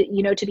potential for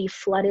to be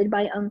flooded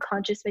by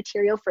unconscious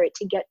material, for it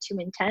to get too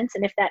intense.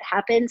 And if that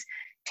happens,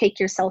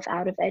 take yourself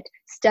out of it,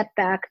 step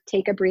back,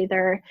 take a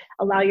breather,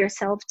 allow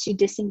yourself to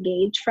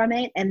disengage from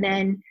it. And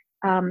then,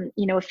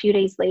 a few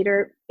days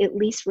later, at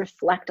least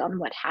reflect on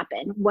what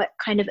happened. What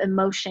kind of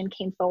emotion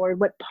came forward?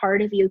 What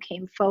part of you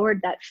came forward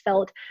that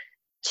felt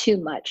too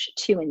much,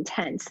 too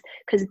intense?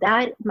 Because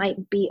that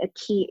might be a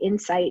key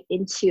insight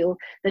into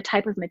the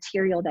type of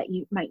material that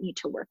you might need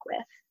to work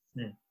with.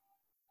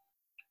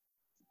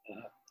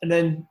 And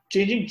then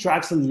changing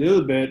tracks a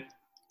little bit,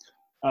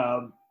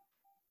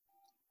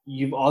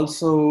 you're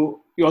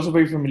also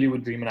very familiar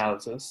with dream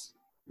analysis,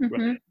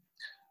 Mm-hmm.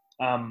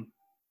 right?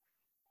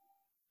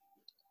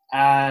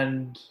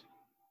 And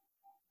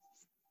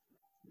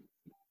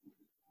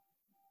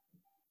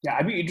yeah,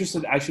 I'd be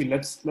interested. Actually,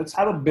 let's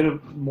have a bit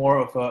of more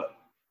of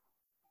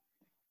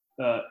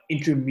a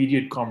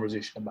intermediate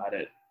conversation about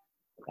it.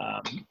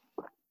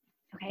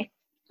 Okay.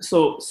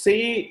 So,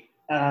 say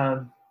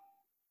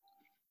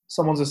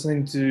someone's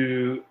listening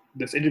to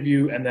this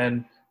interview, and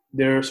then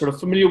they're sort of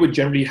familiar with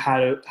generally how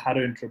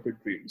to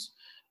interpret dreams.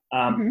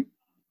 And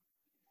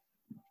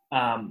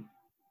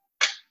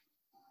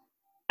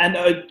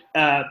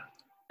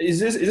is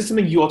this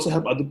something you also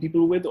help other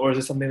people with, or is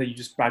it something that you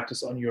just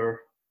practice on your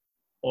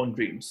own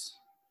dreams?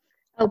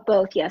 Oh,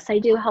 both. Yes, I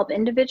do help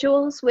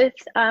individuals with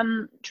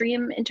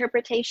dream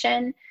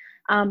interpretation,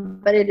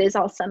 but it is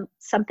also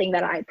something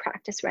that I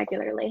practice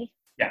regularly.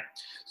 Yeah.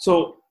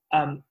 So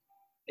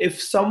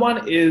if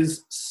someone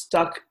is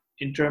stuck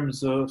in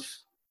terms of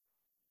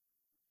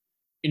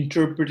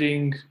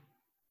interpreting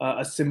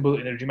a symbol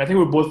in a dream, I think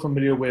we're both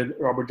familiar with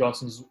Robert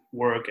Johnson's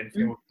work and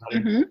framework of how to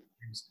interpret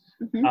dreams.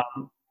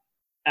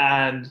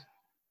 And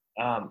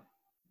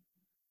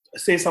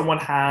say someone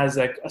has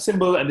like a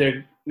symbol and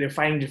they're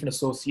finding different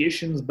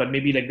associations, but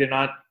maybe like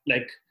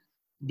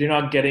they're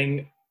not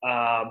getting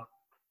a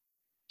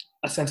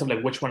sense of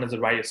like which one is the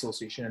right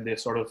association, and they're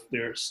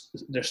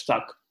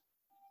stuck.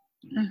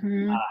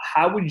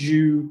 How would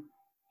you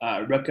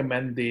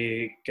recommend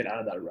they get out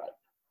of that rut?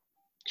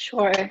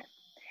 Sure.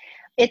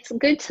 It's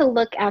good to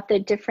look at the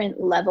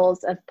different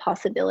levels of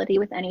possibility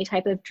with any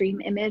type of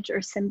dream image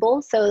or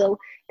symbol. So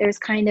there's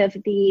kind of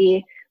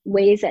the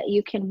ways that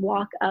you can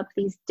walk up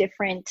these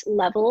different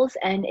levels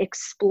and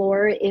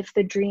explore if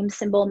the dream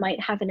symbol might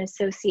have an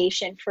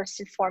association first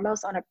and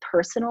foremost on a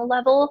personal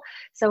level.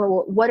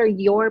 So what are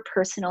your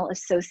personal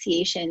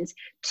associations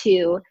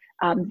to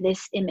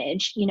this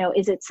image?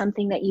 Is it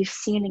something that you've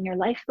seen in your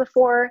life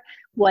before?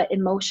 What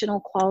emotional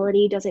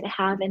quality does it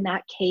have in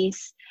that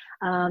case?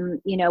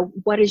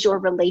 What is your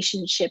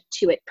relationship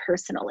to it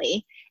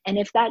personally? And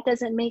if that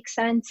doesn't make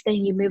sense,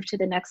 then you move to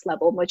the next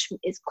level, which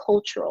is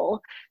cultural.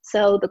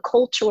 So the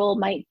cultural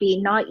might be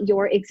not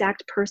your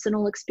exact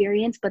personal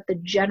experience, but the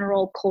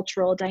general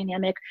cultural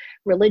dynamic,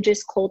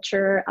 religious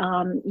culture,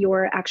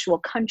 your actual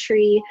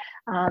country.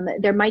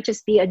 There might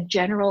just be a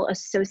general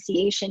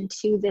association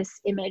to this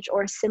image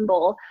or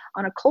symbol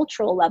on a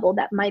cultural level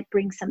that might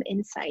bring some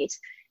insight.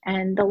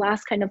 And the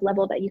last kind of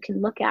level that you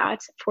can look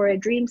at for a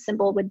dream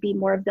symbol would be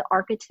more of the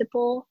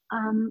archetypal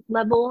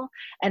level.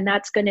 And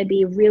that's going to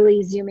be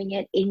really zooming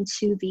it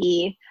into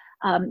the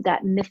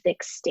that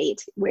mythic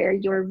state where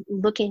you're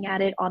looking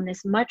at it on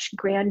this much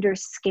grander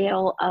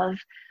scale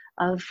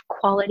of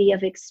quality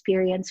of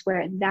experience,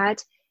 where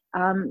that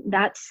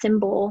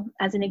symbol,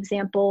 as an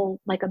example,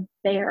 like a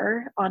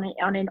bear on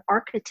an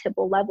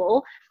archetypal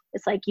level,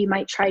 it's like you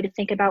might try to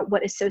think about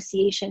what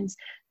associations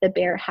the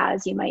bear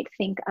has. You might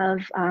think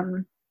of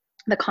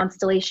the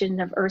constellation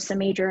of Ursa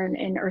Major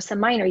and Ursa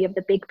Minor. You have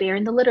the big bear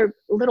and the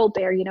little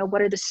bear.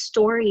 What are the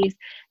stories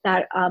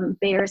that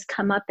bears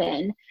come up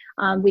in?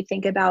 We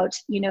think about,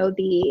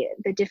 the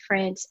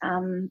different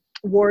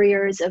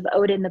warriors of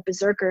Odin, the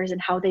berserkers,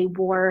 and how they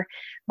wore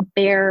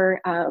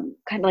bear, kind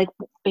of like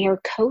bear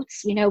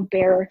coats,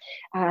 bear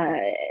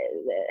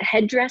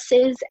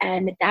headdresses.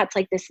 And that's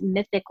like this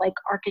mythic, like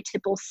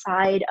archetypal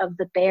side of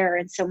the bear.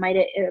 And so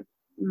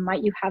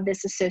might you have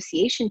this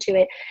association to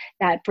it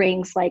that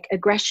brings like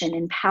aggression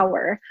and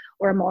power?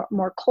 Or a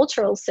more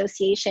cultural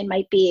association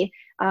might be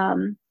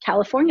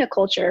California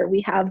culture.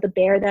 We have the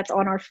bear that's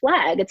on our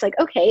flag. It's like,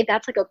 okay,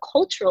 that's like a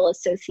cultural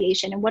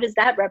association. And what does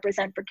that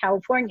represent for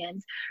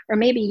Californians? Or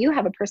maybe you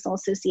have a personal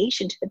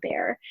association to the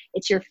bear.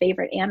 It's your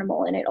favorite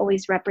animal, and it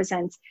always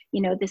represents,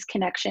 this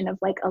connection of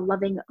like a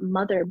loving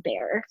mother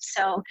bear.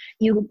 So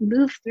you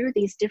move through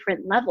these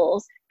different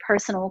levels,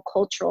 personal,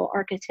 cultural,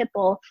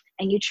 archetypal,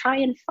 and you try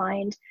and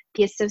find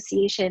the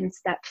associations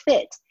that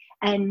fit.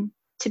 And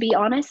to be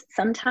honest,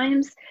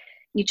 sometimes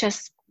you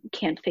just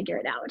can't figure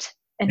it out.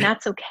 And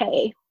that's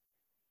okay.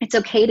 It's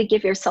okay to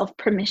give yourself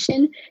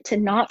permission to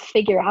not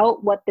figure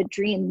out what the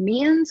dream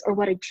means or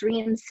what a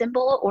dream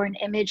symbol or an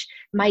image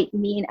might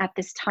mean at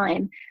this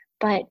time.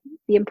 But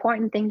the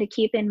important thing to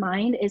keep in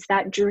mind is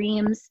that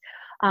dreams,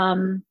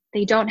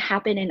 they don't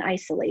happen in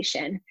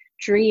isolation.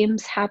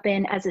 Dreams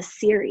happen as a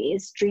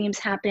series. Dreams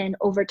happen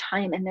over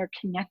time, and they're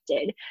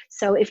connected.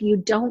 So if you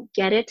don't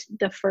get it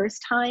the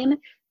first time,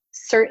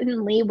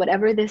 certainly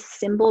whatever this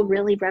symbol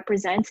really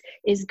represents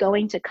is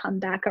going to come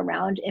back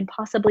around in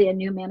possibly a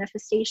new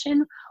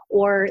manifestation,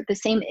 or the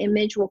same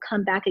image will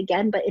come back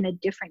again, but in a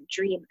different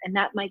dream. And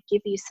that might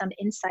give you some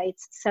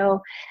insights. So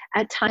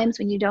at times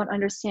when you don't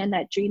understand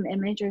that dream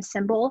image or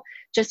symbol,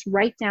 just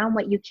write down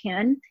what you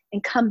can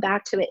and come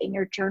back to it in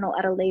your journal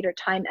at a later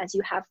time as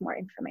you have more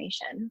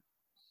information.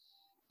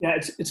 Yeah,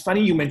 it's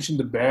funny you mentioned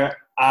the bear.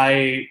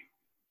 I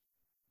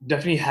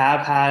definitely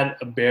have had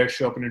a bear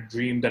show up in a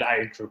dream that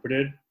I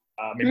interpreted.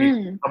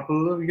 Maybe a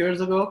couple of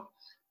years ago.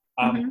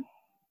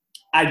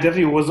 I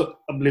definitely was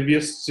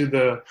oblivious to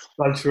the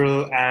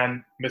cultural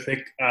and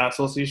mythic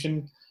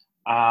association.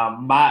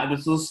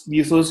 This was the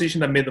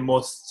association that made the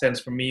most sense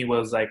for me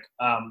was like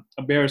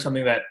a bear is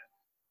something that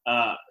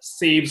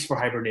saves for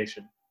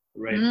hibernation,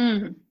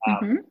 right?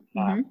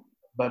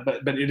 But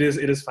it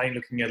is fine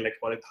looking at like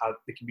how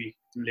they can be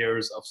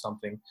layers of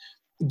something.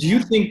 Do you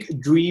think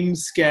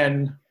dreams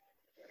can?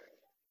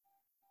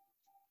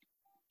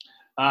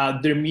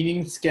 Their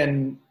meanings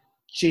can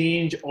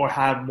change or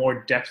have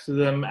more depth to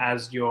them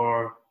as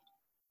your,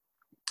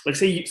 like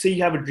say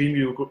you have a dream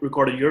you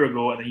recorded a year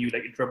ago and then you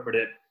like interpret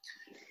it,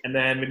 and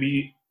then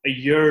maybe a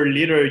year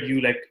later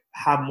you like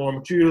have more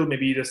material.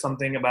 Maybe there's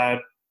something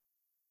about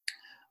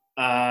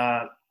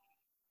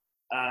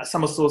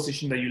some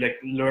association that you like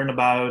learn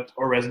about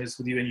or resonates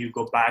with you, and you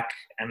go back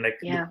and like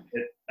look at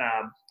it.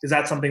 Is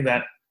that something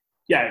that?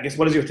 Yeah, I guess.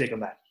 What is your take on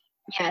that?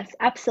 Yes,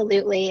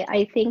 absolutely.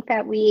 I think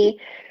that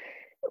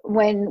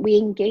when we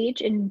engage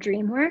in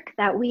dream work,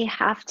 that we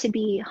have to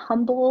be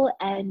humble,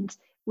 and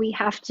we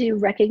have to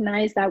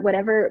recognize that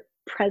whatever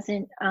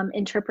present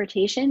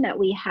interpretation that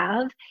we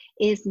have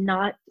is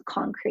not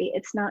concrete,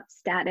 it's not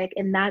static,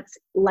 and that's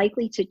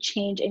likely to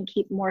change and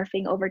keep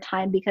morphing over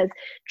time, because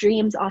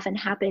dreams often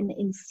happen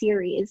in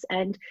series,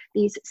 and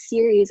these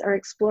series are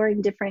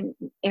exploring different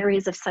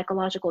areas of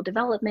psychological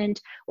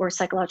development or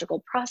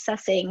psychological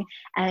processing,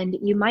 and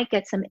you might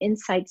get some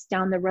insights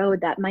down the road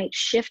that might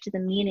shift the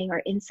meaning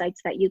or insights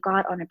that you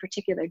got on a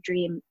particular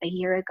dream a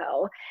year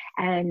ago.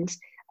 And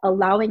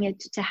allowing it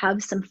to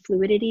have some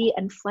fluidity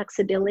and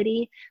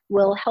flexibility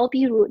will help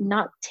you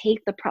not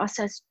take the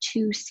process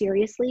too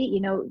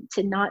seriously,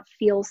 to not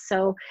feel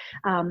so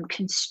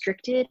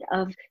constricted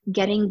of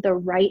getting the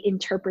right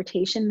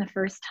interpretation the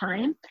first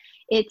time.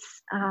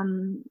 It's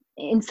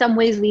in some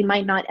ways we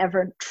might not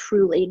ever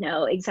truly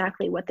know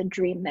exactly what the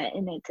dream meant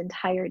in its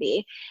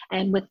entirety.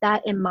 And with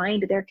that in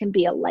mind, there can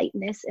be a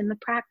lightness in the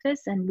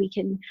practice, and we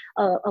can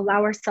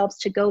allow ourselves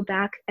to go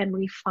back and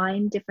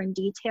refine different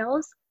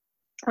details.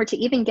 or to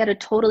even get a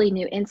totally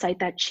new insight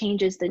that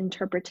changes the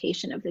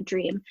interpretation of the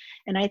dream.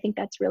 And I think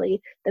that's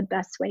really the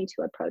best way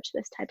to approach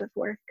this type of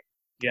work.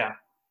 Yeah.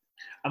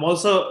 I'm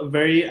also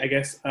very, I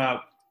guess,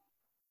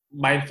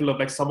 mindful of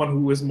like someone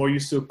who is more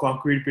used to a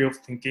concrete way of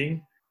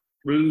thinking.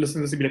 Will listen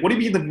to this and be like, what do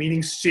you mean the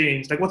meanings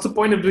change? Like, what's the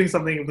point of doing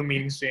something if the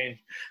meanings change?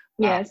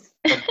 Yes.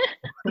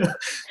 But,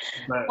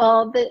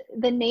 Well,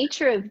 the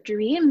nature of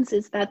dreams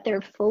is that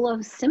they're full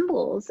of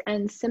symbols,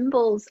 and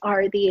symbols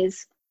are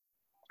these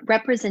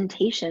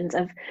representations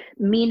of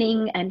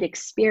meaning and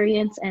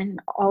experience and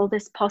all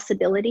this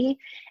possibility.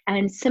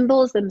 And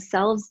symbols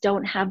themselves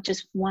don't have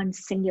just one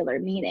singular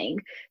meaning.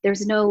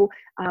 There's no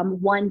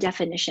one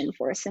definition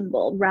for a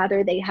symbol.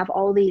 Rather, they have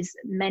all these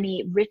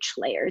many rich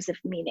layers of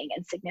meaning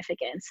and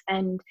significance.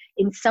 And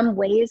in some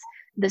ways,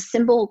 the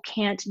symbol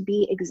can't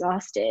be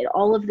exhausted.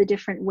 All of the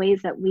different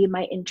ways that we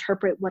might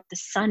interpret what the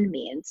sun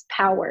means,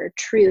 power,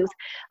 truth,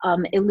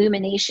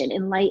 illumination,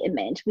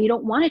 enlightenment, we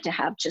don't want it to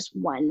have just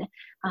one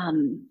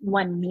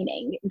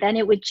meaning. Then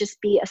it would just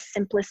be a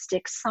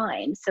simplistic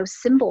sign. So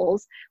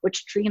symbols,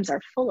 which dreams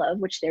are full of,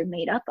 which they're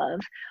made up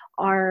of,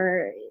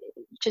 are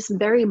just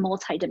very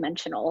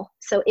multidimensional.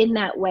 So in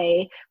that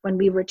way, when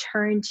we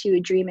return to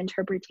dream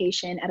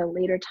interpretation at a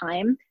later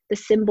time, the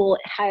symbol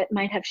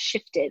might have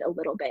shifted a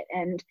little bit,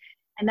 and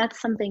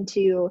that's something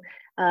to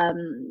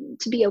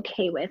be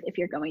okay with if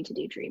you're going to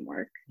do dream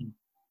work.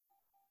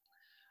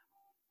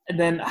 And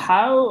then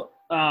how,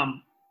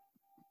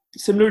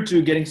 similar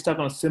to getting stuck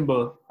on a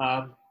symbol,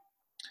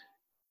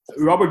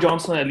 Robert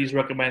Johnson at least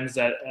recommends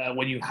that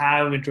when you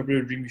have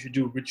interpreted a dream, you should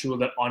do a ritual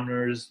that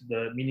honors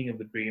the meaning of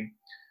the dream.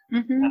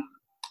 Mm-hmm.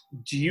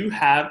 Do you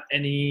have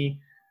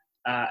any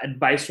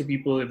advice for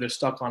people if they're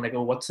stuck on like,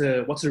 oh, what's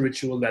a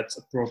ritual that's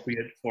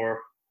appropriate for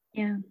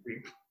the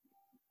dream?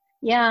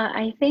 Yeah,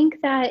 I think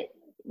that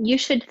you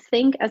should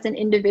think as an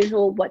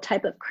individual what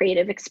type of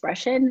creative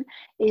expression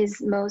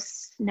is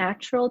most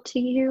natural to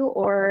you,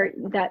 or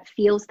that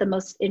feels the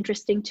most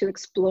interesting to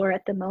explore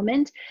at the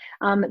moment.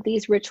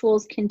 These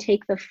rituals can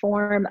take the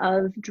form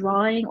of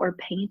drawing or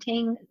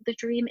painting the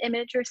dream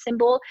image or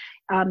symbol.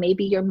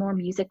 Maybe you're more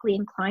musically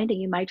inclined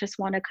and you might just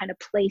want to kind of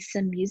play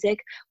some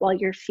music while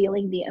you're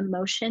feeling the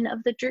emotion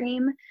of the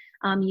dream.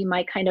 You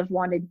might kind of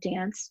want to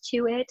dance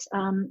to it.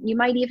 You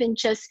might even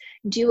just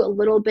do a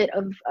little bit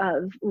of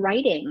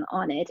writing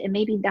on it, and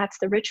maybe that's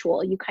the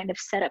ritual. You kind of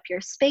set up your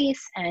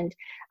space and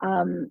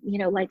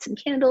light some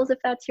candles if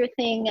that's your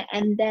thing,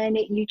 and then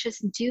you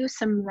just do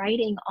some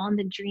writing on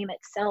the dream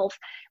itself,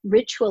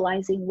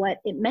 ritualizing what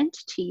it meant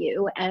to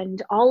you.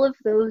 And all of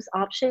those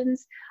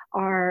options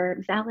are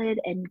valid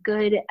and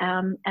good.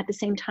 At the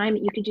same time,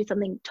 you could do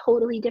something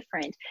totally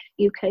different.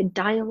 You could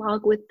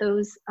dialogue with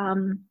those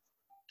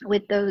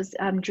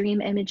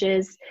dream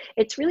images.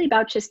 It's really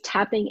about just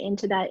tapping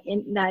into that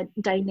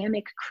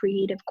dynamic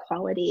creative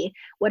quality,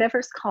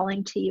 whatever's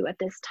calling to you at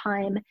this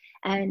time,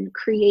 and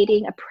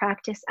creating a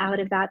practice out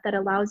of that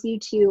allows you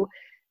to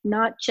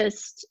not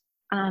just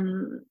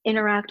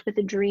interact with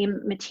the dream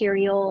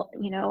material,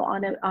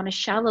 on a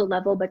shallow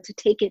level, but to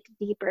take it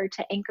deeper,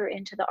 to anchor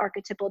into the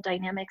archetypal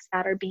dynamics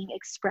that are being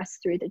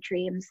expressed through the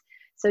dreams.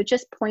 So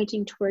just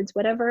pointing towards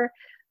whatever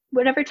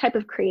type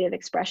of creative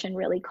expression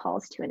really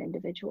calls to an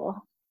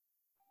individual.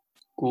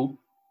 Cool.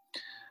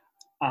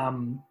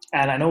 And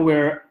I know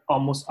we're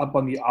almost up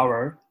on the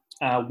hour.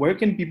 Where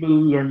can people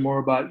learn more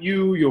about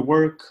you, your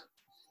work,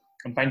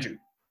 and find you?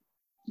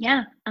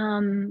 Yeah,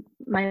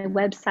 my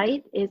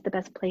website is the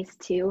best place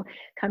to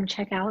come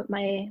check out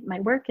my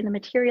work and the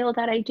material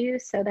that I do.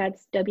 So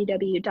that's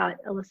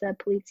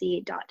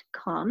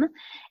www.alyssapolizzi.com.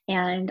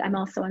 And I'm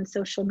also on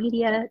social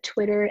media,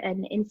 Twitter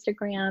and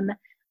Instagram.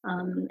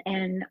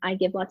 And I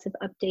give lots of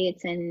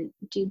updates and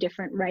do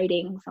different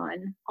writings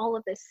on all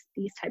of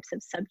these types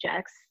of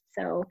subjects.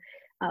 So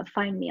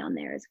find me on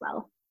there as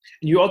well.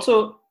 You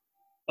also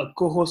a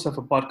co-host of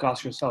a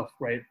podcast yourself,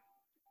 right?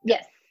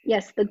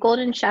 Yes, the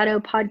Golden Shadow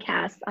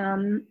podcast.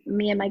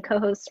 Me and my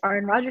co-host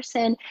Aaron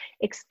Rogerson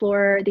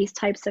explore these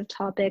types of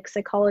topics: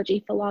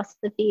 psychology,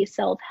 philosophy,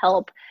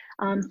 self-help,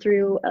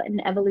 through an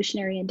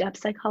evolutionary and depth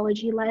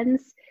psychology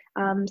lens.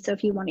 So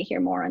if you want to hear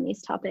more on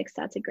these topics,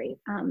 that's a great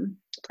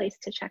place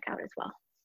to check out as well.